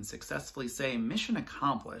soldier that can successfully say mission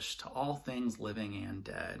accomplished to all things living and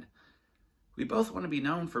dead. We both want to be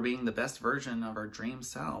known for being the best version of our dream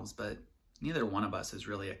selves, but neither one of us is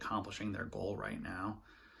really accomplishing their goal right now.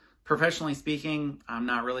 Professionally speaking, I'm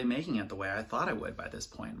not really making it the way I thought I would by this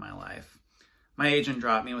point in my life. My agent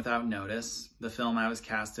dropped me without notice. The film I was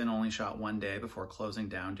cast in only shot one day before closing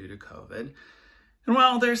down due to COVID. And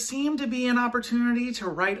while there seemed to be an opportunity to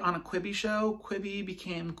write on a Quibi show, Quibi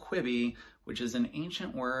became Quibi, which is an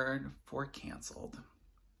ancient word for canceled.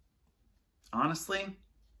 Honestly,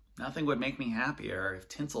 nothing would make me happier if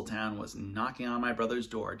Tinseltown was knocking on my brother's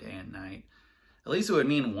door day and night. At least it would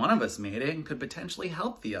mean one of us made it and could potentially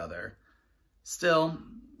help the other. Still,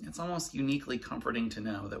 it's almost uniquely comforting to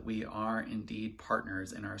know that we are indeed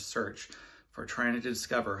partners in our search for trying to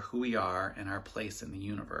discover who we are and our place in the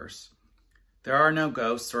universe. There are no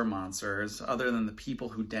ghosts or monsters other than the people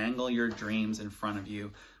who dangle your dreams in front of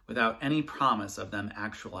you without any promise of them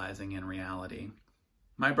actualizing in reality.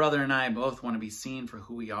 My brother and I both want to be seen for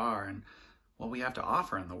who we are and what we have to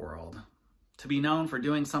offer in the world. To be known for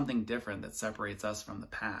doing something different that separates us from the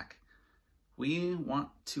pack. We want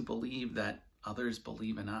to believe that others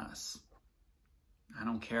believe in us. I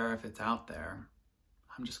don't care if it's out there.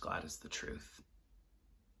 I'm just glad it's the truth.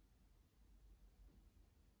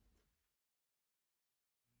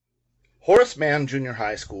 Horace Mann Junior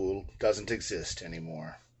High School doesn't exist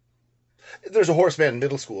anymore. There's a Horace Mann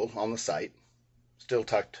Middle School on the site, still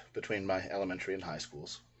tucked between my elementary and high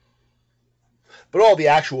schools. But all the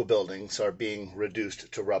actual buildings are being reduced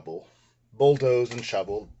to rubble, bulldozed and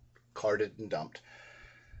shoveled, carted and dumped.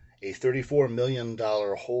 A $34 million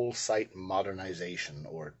whole site modernization,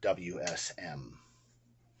 or WSM.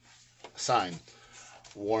 A sign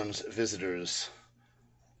warns visitors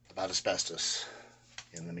about asbestos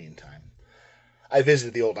in the meantime. I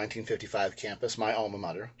visited the old 1955 campus, my alma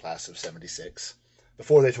mater, class of 76,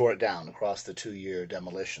 before they tore it down across the 2-year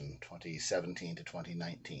demolition, 2017 to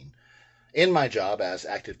 2019. In my job as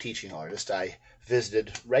active teaching artist, I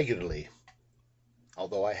visited regularly,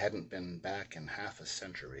 although I hadn't been back in half a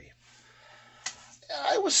century.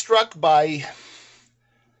 I was struck by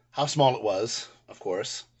how small it was, of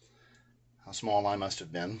course, how small I must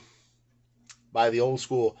have been, by the old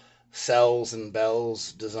school cells and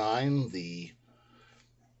bells design, the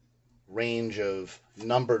range of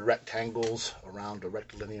numbered rectangles around a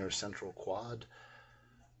rectilinear central quad.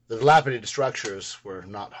 The dilapidated structures were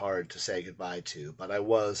not hard to say goodbye to, but I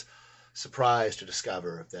was surprised to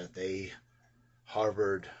discover that they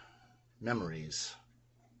harbored memories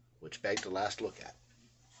which begged a last look at.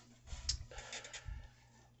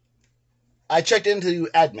 I checked into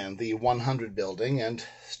admin, the 100 building, and,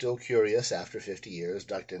 still curious after 50 years,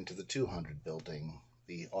 ducked into the 200 building,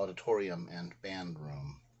 the auditorium and band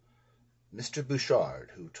room. Mr.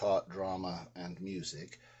 Bouchard, who taught drama and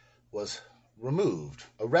music, was removed,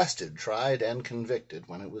 arrested, tried, and convicted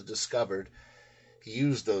when it was discovered he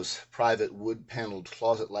used those private wood-paneled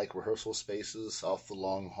closet-like rehearsal spaces off the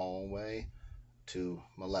long hallway to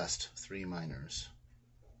molest 3 minors.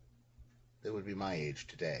 They would be my age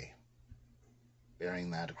today,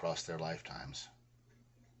 bearing that across their lifetimes.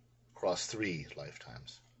 Across 3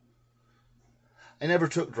 lifetimes. I never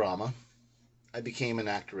took drama. I became an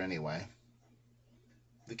actor anyway.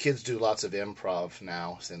 The kids do lots of improv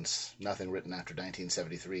now, since nothing written after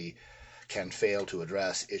 1973 can fail to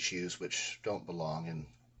address issues which don't belong in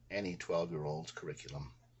any 12-year-old's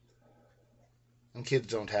curriculum. And kids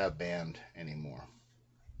don't have band anymore.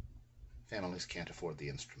 Families can't afford the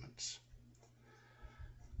instruments.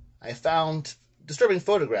 I found disturbing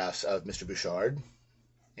photographs of Mr. Bouchard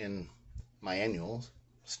in my annuals,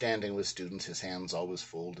 standing with students, his hands always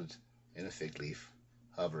folded in a fig leaf,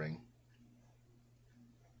 hovering.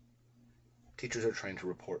 Teachers are trained to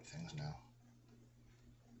report things now.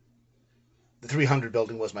 The 300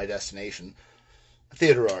 building was my destination.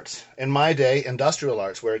 Theater arts. In my day, industrial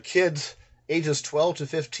arts, where kids ages 12 to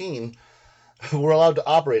 15 We're allowed to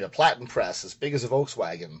operate a platen press as big as a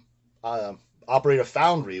Volkswagen, operate a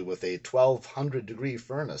foundry with a 1200-degree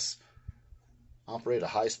furnace, operate a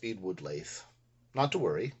high-speed wood lathe. Not to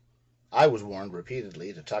worry. I was warned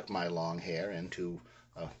repeatedly to tuck my long hair into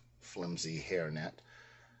a flimsy hairnet.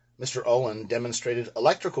 Mr. Owen demonstrated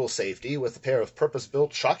electrical safety with a pair of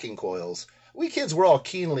purpose-built shocking coils. We kids were all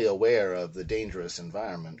keenly aware of the dangerous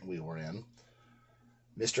environment we were in.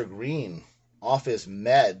 Mr. Green, off his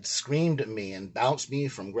med, screamed at me and bounced me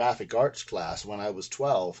from graphic arts class when I was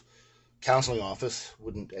 12. Counseling office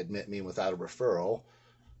wouldn't admit me without a referral.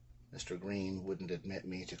 Mr. Green wouldn't admit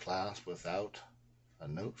me to class without a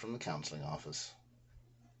note from the counseling office.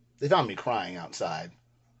 They found me crying outside.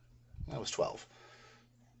 I was 12.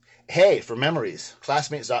 Hey, for memories,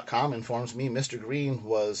 Classmates.com informs me Mr. Green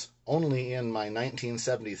was only in my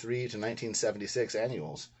 1973 to 1976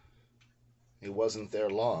 annuals. He wasn't there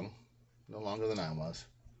long, no longer than I was.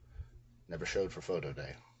 Never showed for photo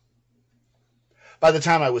day. By the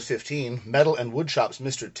time I was 15, Metal and Woodshop's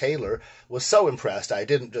Mr. Taylor was so impressed I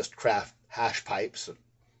didn't just craft hash pipes and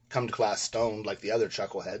come to class stoned like the other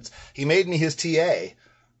chuckleheads. He made me his TA.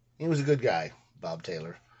 He was a good guy, Bob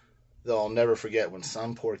Taylor. Though I'll never forget when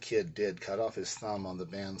some poor kid did cut off his thumb on the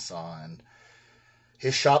bandsaw and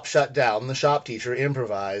his shop shut down. The shop teacher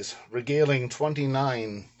improvised, regaling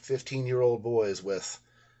 29 15-year-old boys with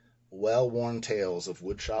well-worn tales of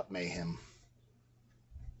woodshop mayhem.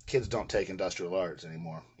 Kids don't take industrial arts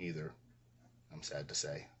anymore, either, I'm sad to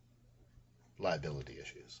say. Liability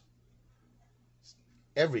issues.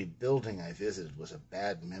 Every building I visited was a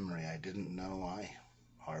bad memory I didn't know I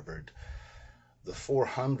harbored. The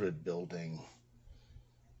 400 building,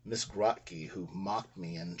 Miss Grotke, who mocked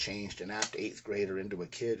me and changed an apt 8th grader into a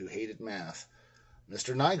kid who hated math.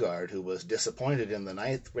 Mr. Nygaard, who was disappointed in the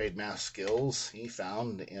 9th grade math skills he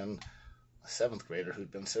found in a 7th grader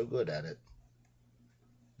who'd been so good at it.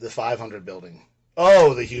 The 500 building.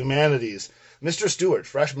 Oh, the humanities. Mr. Stewart,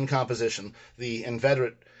 freshman composition, the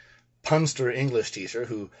inveterate punster English teacher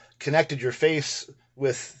who connected your face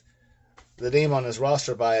with the name on his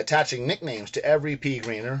roster by attaching nicknames to every pea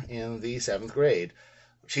greener in the 7th grade,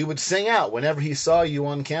 which he would sing out whenever he saw you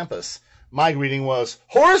on campus. My greeting was,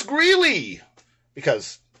 Horace Greeley!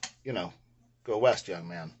 Because, go west, young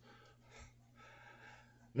man.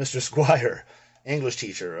 Mr. Squire, English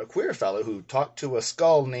teacher, a queer fellow who talked to a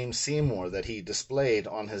skull named Seymour that he displayed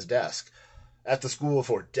on his desk. At the school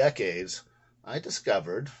for decades, I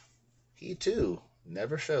discovered he, too,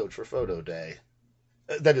 never showed for photo day.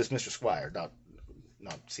 That is, Mr. Squire,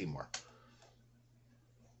 not Seymour.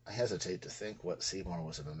 I hesitate to think what Seymour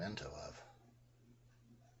was a memento of.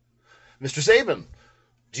 Mr. Sabin,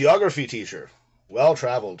 geography teacher,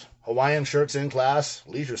 well-traveled, Hawaiian shirts in class,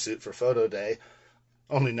 leisure suit for photo day.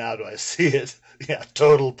 Only now do I see it. Yeah,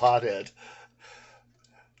 total pothead.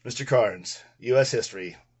 Mr. Carnes, U.S.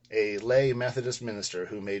 history, a lay Methodist minister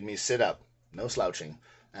who made me sit up, no slouching,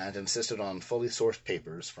 and insisted on fully sourced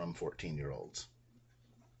papers from 14-year-olds.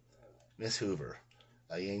 Miss Hoover,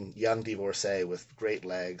 a young divorcee with great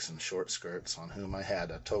legs and short skirts on whom I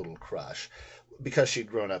had a total crush, because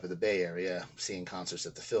she'd grown up in the Bay Area, seeing concerts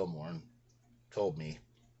at the Fillmore, and told me,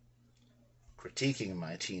 critiquing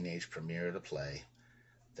my teenage premiere at a play,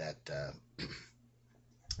 that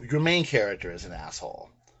your main character is an asshole.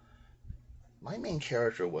 My main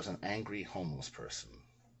character was an angry homeless person.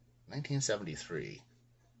 1973.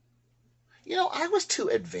 I was too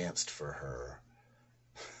advanced for her.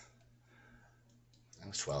 I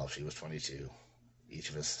was 12, she was 22. Each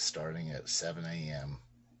of us starting at 7 a.m.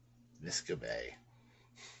 Miss Gabay.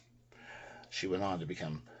 She went on to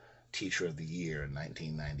become Teacher of the Year in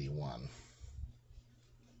 1991.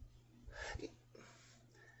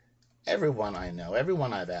 Everyone I know,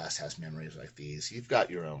 everyone I've asked has memories like these. You've got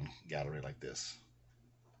your own gallery like this,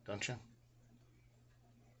 don't you?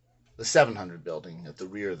 The 700 building at the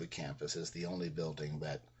rear of the campus is the only building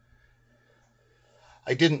that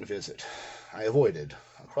I didn't visit. I avoided.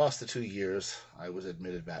 Across the 2 years, I was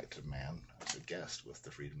admitted back to man as a guest with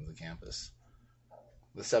the freedom of the campus.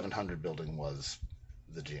 The 700 building was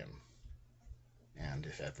the gym. And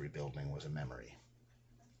if every building was a memory,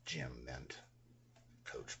 gym meant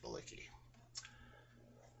Coach Balicki.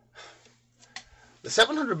 The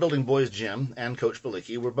 700 building boys' gym and Coach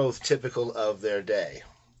Balicki were both typical of their day.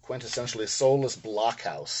 Quintessentially soulless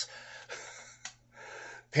blockhouse.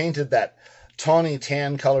 Painted that tawny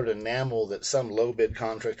tan-colored enamel that some low-bid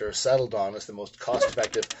contractor settled on as the most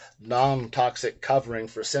cost-effective, non-toxic covering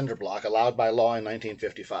for cinder block allowed by law in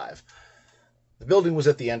 1955. The building was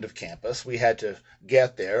at the end of campus. We had to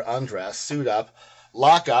get there, undress, suit up,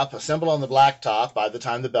 lock up, assemble on the blacktop by the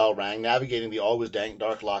time the bell rang, navigating the always dank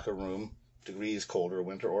dark locker room, degrees colder,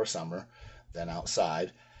 winter or summer, than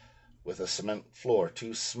outside, with a cement floor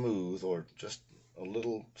too smooth or just a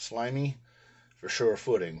little slimy for sure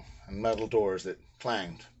footing, and metal doors that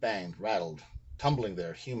clanged, banged, rattled, tumbling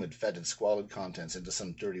their humid, fetid, squalid contents into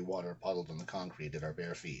some dirty water puddled on the concrete at our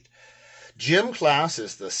bare feet. Gym class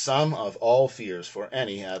is the sum of all fears for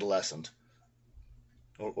any adolescent.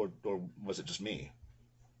 Or was it just me?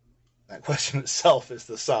 That question itself is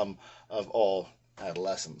the sum of all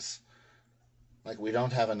adolescents. Like we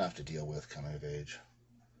don't have enough to deal with coming of age.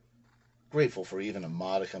 Grateful for even a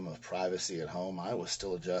modicum of privacy at home, I was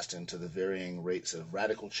still adjusting to the varying rates of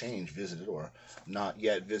radical change visited or not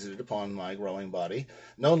yet visited upon my growing body,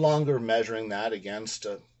 no longer measuring that against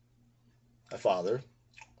a father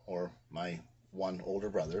or my one older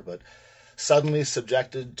brother, but suddenly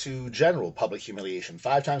subjected to general public humiliation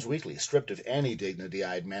 5 times weekly, stripped of any dignity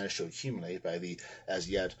I had managed to accumulate by the as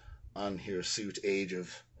yet unhirsute age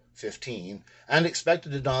of 15, and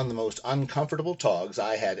expected to don the most uncomfortable togs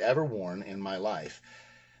I had ever worn in my life.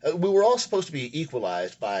 We were all supposed to be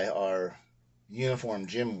equalized by our uniform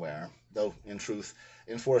gym wear, though, in truth,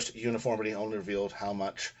 enforced uniformity only revealed how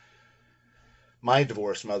much my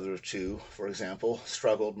divorced mother of 2, for example,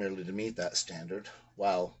 struggled merely to meet that standard,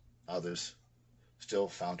 while others still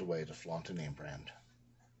found a way to flaunt a name brand.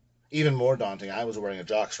 Even more daunting, I was wearing a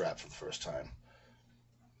jockstrap for the first time.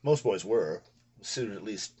 Most boys were, suited at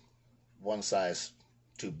least one size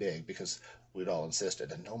too big, because we'd all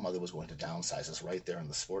insisted, and no mother was going to downsize us right there in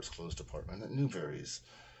the sports clothes department at Newberry's.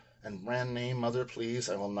 And brand name, mother, please,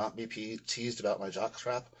 I will not be teased about my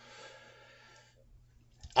jockstrap.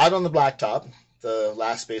 Out on the blacktop, the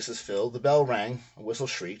last spaces filled, the bell rang, a whistle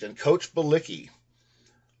shrieked, and Coach Balicki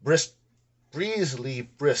breezily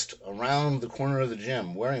brisked around the corner of the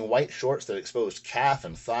gym, wearing white shorts that exposed calf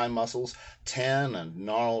and thigh muscles, tan and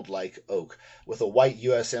gnarled like oak, with a white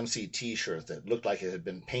USMC t-shirt that looked like it had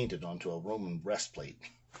been painted onto a Roman breastplate.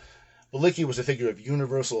 Balicki was a figure of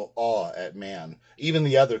universal awe at man. Even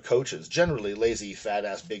the other coaches, generally lazy,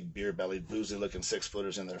 fat-ass, big beer-bellied, boozy-looking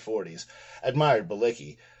 6-footers in their 40s, admired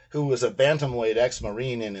Balicki, who was a bantamweight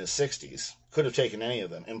ex-Marine in his 60s. Could have taken any of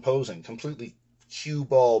them, imposing, completely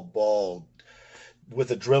cue-ball bald, with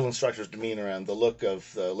the drill instructor's demeanor and the look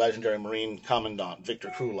of the legendary Marine Commandant Victor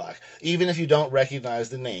Krulak. Even if you don't recognize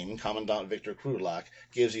the name, Commandant Victor Krulak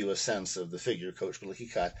gives you a sense of the figure Coach Balicki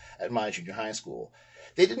cut at my junior high school.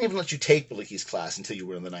 They didn't even let you take Balicki's class until you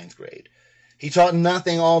were in the 9th grade. He taught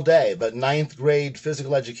nothing all day but 9th grade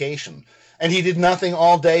physical education, and he did nothing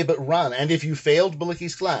all day but run, and if you failed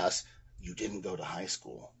Balicki's class, you didn't go to high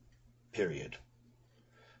school. Period.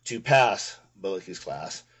 To pass Balicki's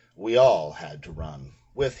class, we all had to run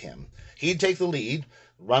with him. He'd take the lead,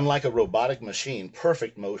 run like a robotic machine,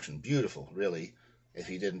 perfect motion, beautiful, really, if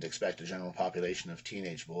he didn't expect a general population of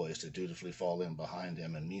teenage boys to dutifully fall in behind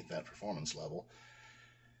him and meet that performance level.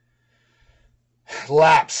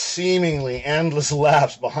 Laps, seemingly endless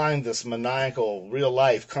laps behind this maniacal,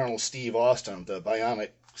 real-life Colonel Steve Austin, the bionic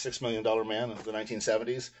 $6 million man of the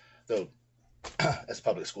 1970s, though as a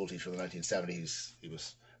public school teacher in the 1970s, he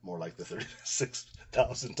was more like the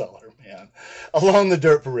 $36,000 man. Along the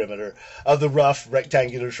dirt perimeter of the rough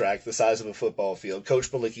rectangular track the size of a football field,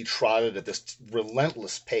 Coach Balicki trotted at this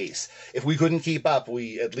relentless pace. If we couldn't keep up,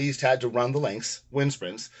 we at least had to run the lengths, wind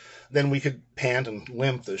sprints. Then we could pant and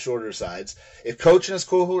limp the shorter sides. If Coach and his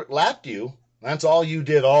cohort lapped you, that's all you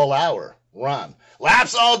did all hour. Run.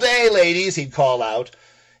 Laps all day, ladies, he'd call out.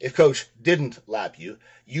 If Coach didn't lap you,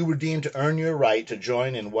 you were deemed to earn your right to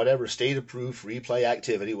join in whatever state-approved replay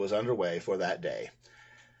activity was underway for that day.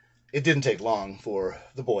 It didn't take long for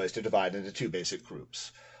the boys to divide into 2 basic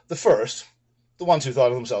groups. The first, the ones who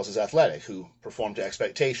thought of themselves as athletic, who performed to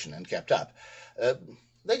expectation and kept up.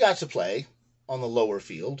 They got to play on the lower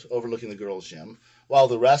field, overlooking the girls' gym, while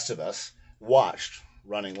the rest of us watched,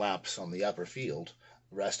 running laps on the upper field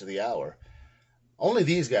the rest of the hour. Only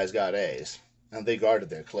these guys got A's, and they guarded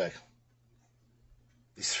their clique.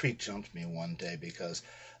 These 3 jumped me one day because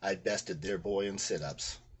I'd bested their boy in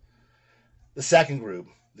sit-ups. The second group,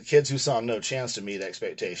 the kids who saw no chance to meet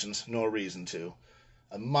expectations, nor reason to,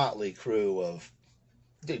 a motley crew of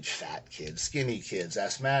fat kids, skinny kids,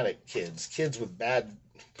 asthmatic kids, kids with bad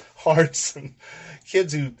hearts, and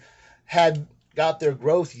kids who had got their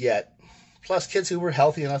growth yet, plus kids who were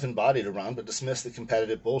healthy enough in body to run but dismissed the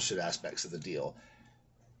competitive bullshit aspects of the deal.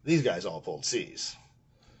 These guys all pulled C's.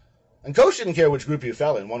 And Coach didn't care which group you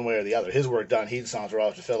fell in, one way or the other. His work done, he'd saunter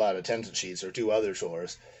off to fill out attendance sheets or 2 other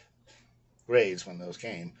chores. Grades, when those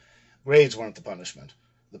came. Grades weren't the punishment.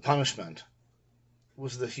 The punishment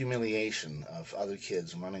was the humiliation of other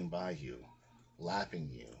kids running by you, lapping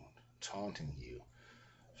you, taunting you,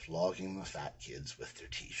 flogging the fat kids with their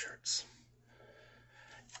t-shirts.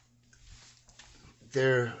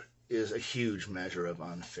 There is a huge measure of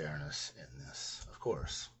unfairness in this, of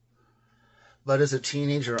course. But as a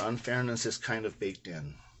teenager, unfairness is kind of baked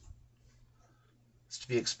in. It's to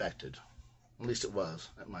be expected. At least it was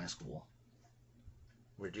at my school.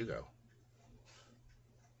 Where'd you go?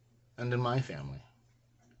 And in my family.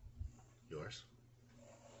 Yours?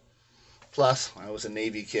 Plus, I was a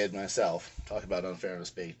Navy kid myself. Talk about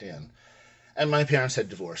unfairness baked in. And my parents had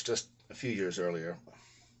divorced just a few years earlier.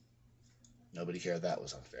 Nobody cared that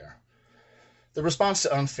was unfair. The response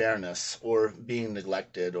to unfairness, or being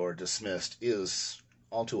neglected or dismissed, is,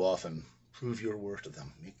 all too often, prove your worth to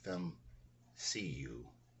them. Make them see you.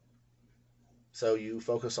 So you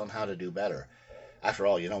focus on how to do better. After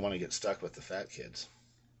all, you don't want to get stuck with the fat kids.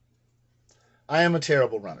 I am a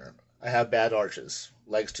terrible runner. I have bad arches,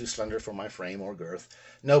 legs too slender for my frame or girth,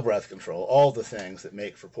 no breath control, all the things that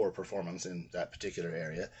make for poor performance in that particular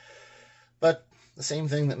area. But the same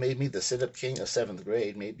thing that made me the sit-up king of 7th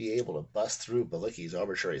grade may be able to bust through Bilicki's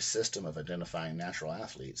arbitrary system of identifying natural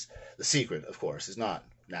athletes. The secret, of course, is not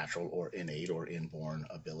natural or innate or inborn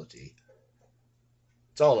ability.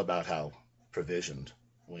 It's all about how provisioned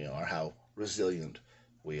we are, how resilient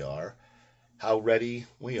we are, how ready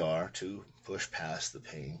we are to push past the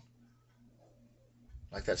pain.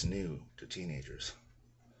 Like that's new to teenagers.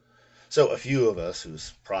 So a few of us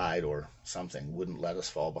whose pride or something wouldn't let us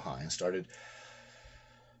fall behind started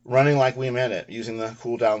running like we meant it, using the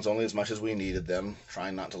cooldowns only as much as we needed them,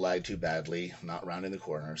 trying not to lag too badly, not rounding the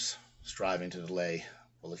corners, striving to delay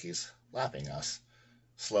Bilicki's lapping us.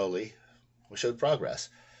 Slowly, we showed progress.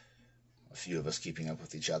 A few of us keeping up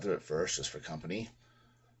with each other at first, just for company.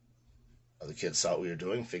 Other kids saw what we were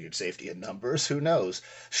doing, figured safety in numbers. Who knows?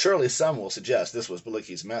 Surely some will suggest this was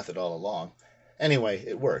Bilicki's method all along. Anyway,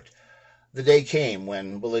 it worked. The day came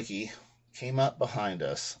when Bilicki came up behind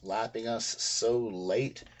us, lapping us so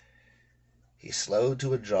late. He slowed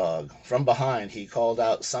to a jog. From behind, he called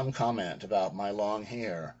out some comment about my long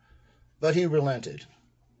hair. But he relented.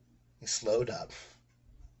 He slowed up.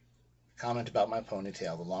 Comment about my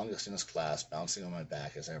ponytail, the longest in his class, bouncing on my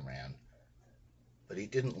back as I ran. But he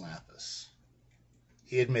didn't lap us.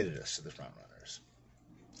 He admitted us to the front runners.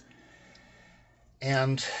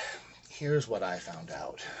 And here's what I found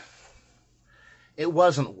out. It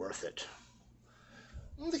wasn't worth it.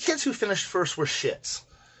 The kids who finished first were shits.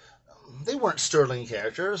 They weren't sterling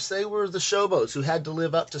characters. They were the showboats who had to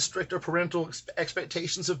live up to stricter parental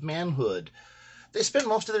expectations of manhood. They spent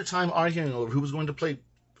most of their time arguing over who was going to play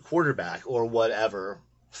quarterback or whatever,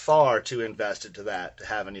 far too invested to that to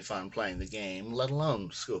have any fun playing the game, let alone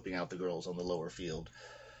scoping out the girls on the lower field.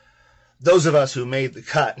 Those of us who made the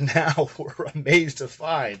cut now were amazed to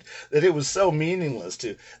find that it was so meaningless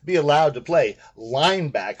to be allowed to play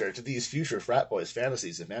linebacker to these future frat boys'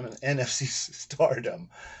 fantasies of NFC stardom.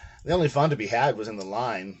 The only fun to be had was in the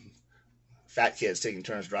line. Fat kids taking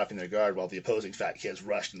turns dropping their guard while the opposing fat kids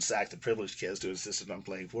rushed and sacked the privileged kids who insisted on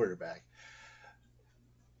playing quarterback.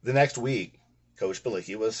 The next week, Coach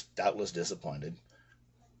Bilicki was doubtless disappointed,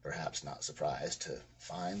 perhaps not surprised, to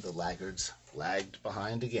find the laggards lagged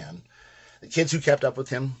behind again. The kids who kept up with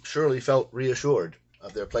him surely felt reassured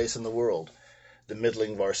of their place in the world. The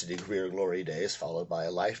middling varsity career glory days followed by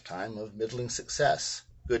a lifetime of middling success,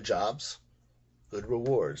 good jobs, good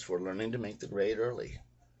rewards for learning to make the grade early,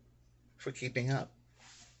 for keeping up.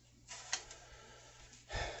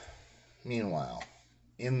 Meanwhile,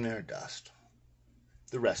 in their dust,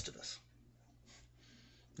 the rest of us,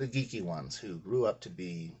 the geeky ones who grew up to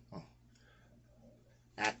be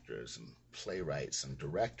actors and playwrights and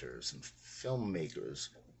directors and filmmakers,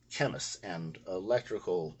 chemists and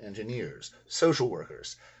electrical engineers, social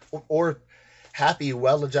workers, or happy,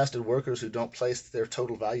 well-adjusted workers who don't place their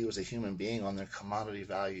total value as a human being on their commodity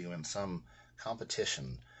value in some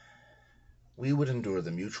competition. We would endure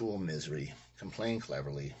the mutual misery, complain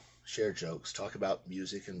cleverly, share jokes, talk about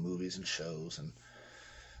music and movies and shows and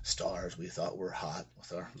stars we thought were hot,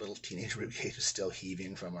 with our little teenage rib cages still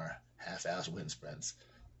heaving from our half-assed wind sprints,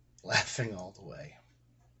 laughing all the way,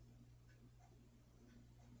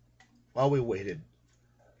 while we waited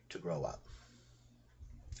to grow up.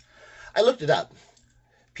 I looked it up.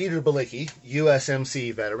 Peter Bilicki,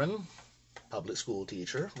 USMC veteran, public school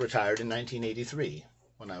teacher, retired in 1983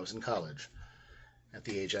 when I was in college, at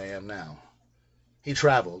the age I am now. He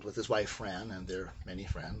traveled with his wife Fran and their many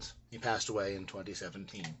friends. He passed away in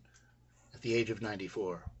 2017 at the age of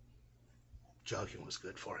 94. Jogging was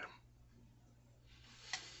good for him.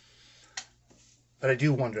 But I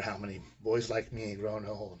do wonder how many boys like me, grown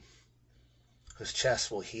old, whose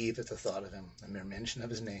chests will heave at the thought of him, the mere mention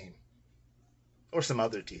of his name. or some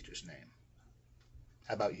other teacher's name.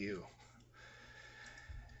 How about you?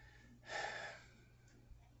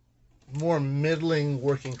 More middling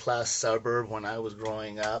working class suburb when I was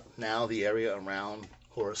growing up. Now the area around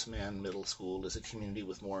Horace Mann Middle School is a community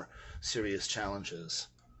with more serious challenges,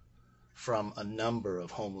 from a number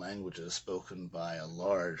of home languages spoken by a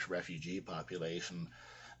large refugee population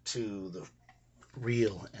to the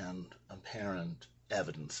real and apparent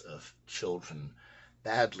evidence of children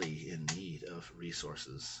badly in need of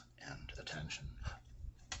resources and attention.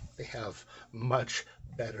 They have much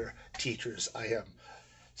better teachers. I am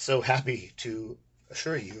so happy to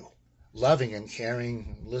assure you, loving and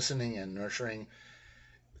caring, listening and nurturing.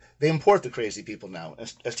 They import the crazy people now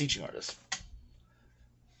as teaching artists.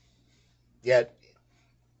 Yet,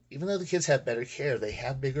 even though the kids have better care, they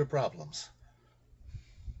have bigger problems.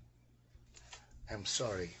 I'm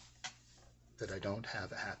sorry that I don't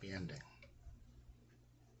have a happy ending.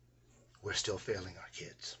 We're still failing our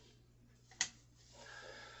kids.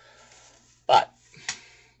 But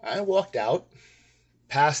I walked out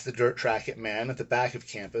past the dirt track at Mann at the back of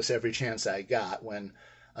campus every chance I got when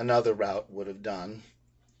another route would have done.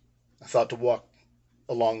 I thought to walk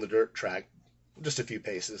along the dirt track just a few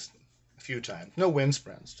paces, a few times. No wind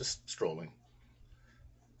sprints, just strolling.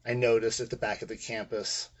 I noticed at the back of the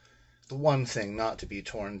campus the one thing not to be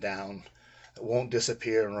torn down, that won't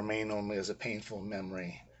disappear and remain only as a painful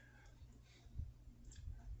memory,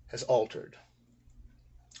 has altered.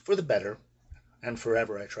 For the better, and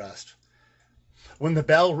forever, I trust. When the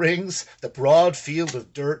bell rings, the broad field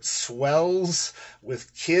of dirt swells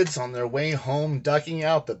with kids on their way home ducking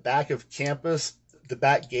out the back of campus, the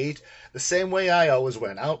back gate, the same way I always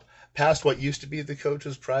went, out past what used to be the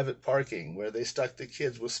coach's private parking, where they stuck the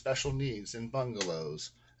kids with special needs in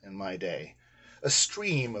bungalows in my day. A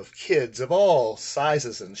stream of kids of all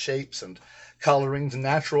sizes and shapes and colorings,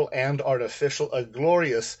 natural and artificial, a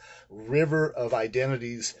glorious river of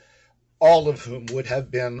identities, all of whom would have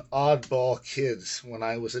been oddball kids when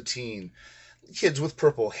I was a teen. Kids with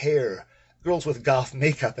purple hair, girls with goth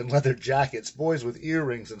makeup and leather jackets, boys with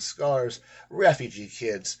earrings and scars, refugee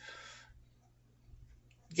kids,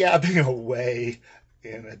 gabbing away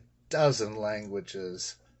in a dozen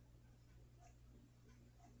languages.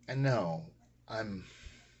 And no, I'm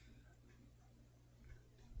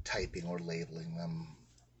typing or labeling them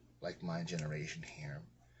like my generation here.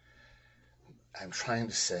 I'm trying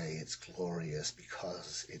to say it's glorious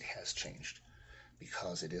because it has changed,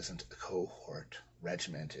 because it isn't a cohort,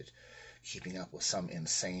 regimented, keeping up with some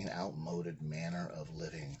insane, outmoded manner of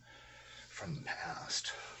living from the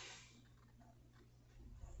past.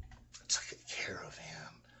 It's like a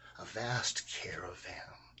caravan, a vast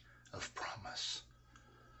caravan of promise,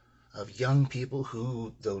 of young people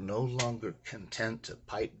who, though no longer content to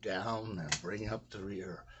pipe down and bring up the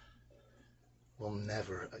rear, will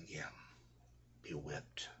never again be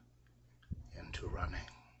whipped into running.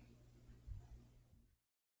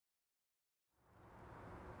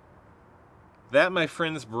 That, my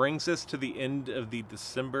friends, brings us to the end of the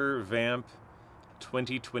December VAMP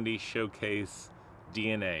 2020 Showcase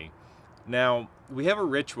DNA. Now, we have a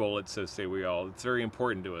ritual at So Say We All. It's very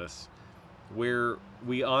important to us, where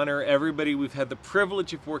we honor everybody we've had the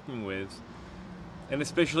privilege of working with, and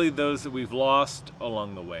especially those that we've lost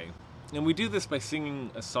along the way. And we do this by singing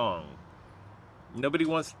a song. Nobody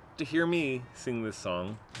wants to hear me sing this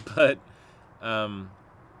song, but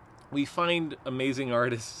we find amazing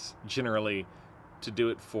artists generally to do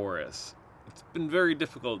it for us. It's been very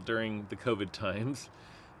difficult during the COVID times,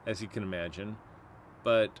 as you can imagine,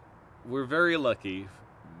 but we're very lucky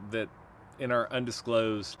that in our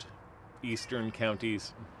undisclosed Eastern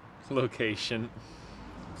Counties location,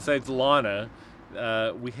 besides Lana,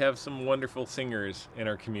 we have some wonderful singers in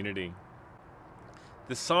our community.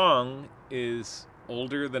 The song is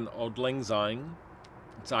older than Auld Lang Syne.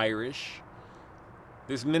 It's Irish.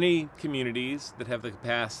 There's many communities that have the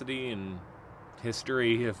capacity and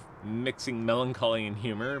history of mixing melancholy and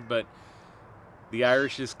humor, but the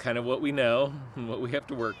Irish is kind of what we know and what we have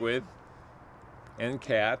to work with. And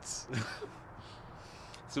cats.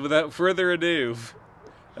 So without further ado,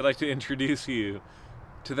 I'd like to introduce you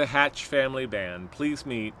to the Hatch Family Band. Please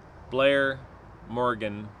meet Blair,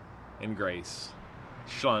 Morgan, and Grace.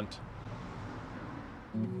 Schlunt.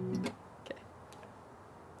 Okay.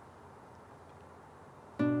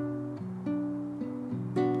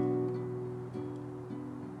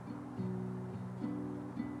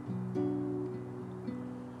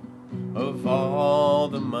 Of all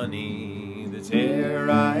the money that e'er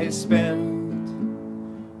I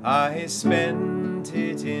spent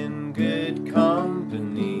it in good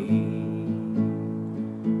company,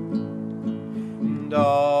 and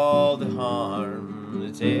all the harm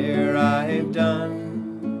done.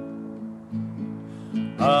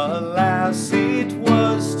 Alas, it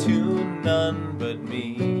was to none but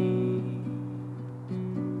me.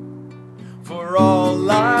 For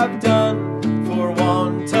all I've done, for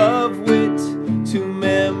want of wit, to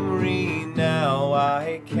memory now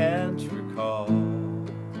I can't recall.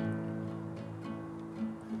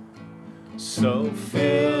 So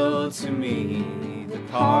fill to me the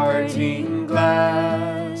parting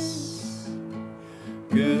glass.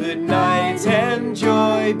 Good night and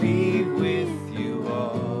joy be with you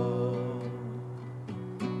all.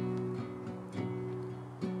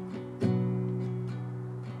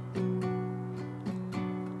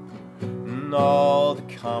 And all the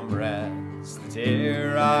comrades that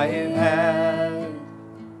e'er I have had,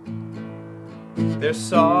 they're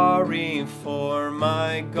sorry for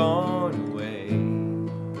my gone away.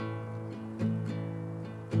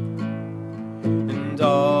 And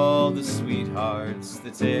all the sweethearts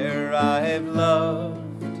that e'er I've loved,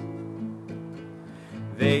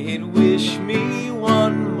 they'd wish me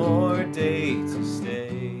one more day to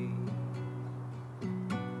stay.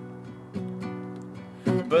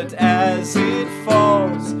 But as it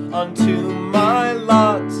falls onto my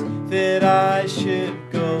lot that I should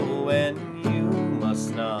go and you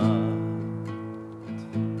must not,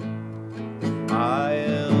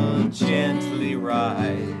 I'll gently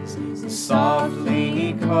rise and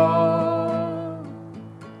softly call.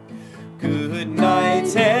 Good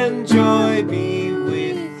night and joy be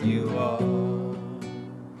with you all.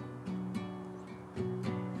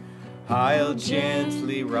 I'll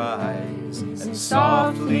gently rise and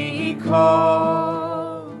softly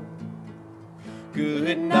call.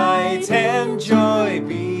 Good night and joy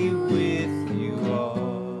be with you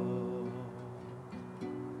all.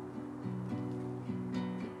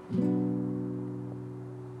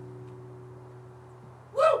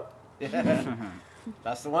 Woo! Yeah,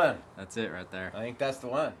 that's the one. That's it right there. I think that's the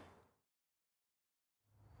one.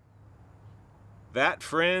 That,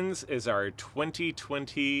 friends, is our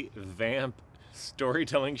 2020 VAMP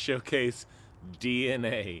Storytelling Showcase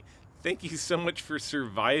DNA. Thank you so much for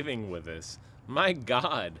surviving with us. My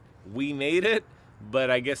God, we made it,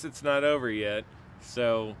 but I guess it's not over yet.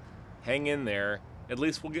 So hang in there. At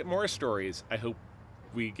least we'll get more stories. I hope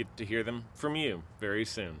we get to hear them from you very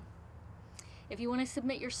soon. If you want to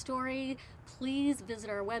submit your story, please visit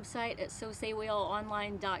our website at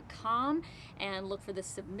sosayweallonline.com and look for the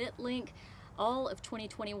submit link. All of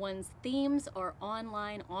 2021's themes are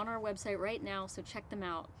online on our website right now, so check them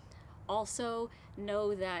out. Also,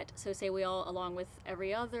 know that So Say We All, along with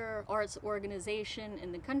every other arts organization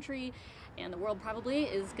in the country and the world probably,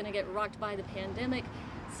 is going to get rocked by the pandemic.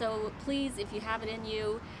 So please, if you have it in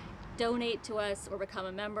you, donate to us or become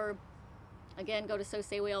a member. Again, go to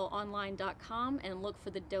sosayweallonline.com and look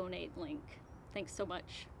for the donate link. Thanks so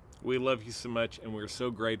much. We love you so much, and we're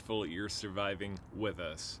so grateful you're surviving with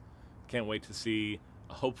us. Can't wait to see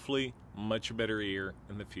a hopefully much better year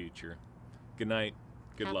in the future. Good night.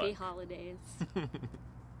 Good luck. Happy holidays.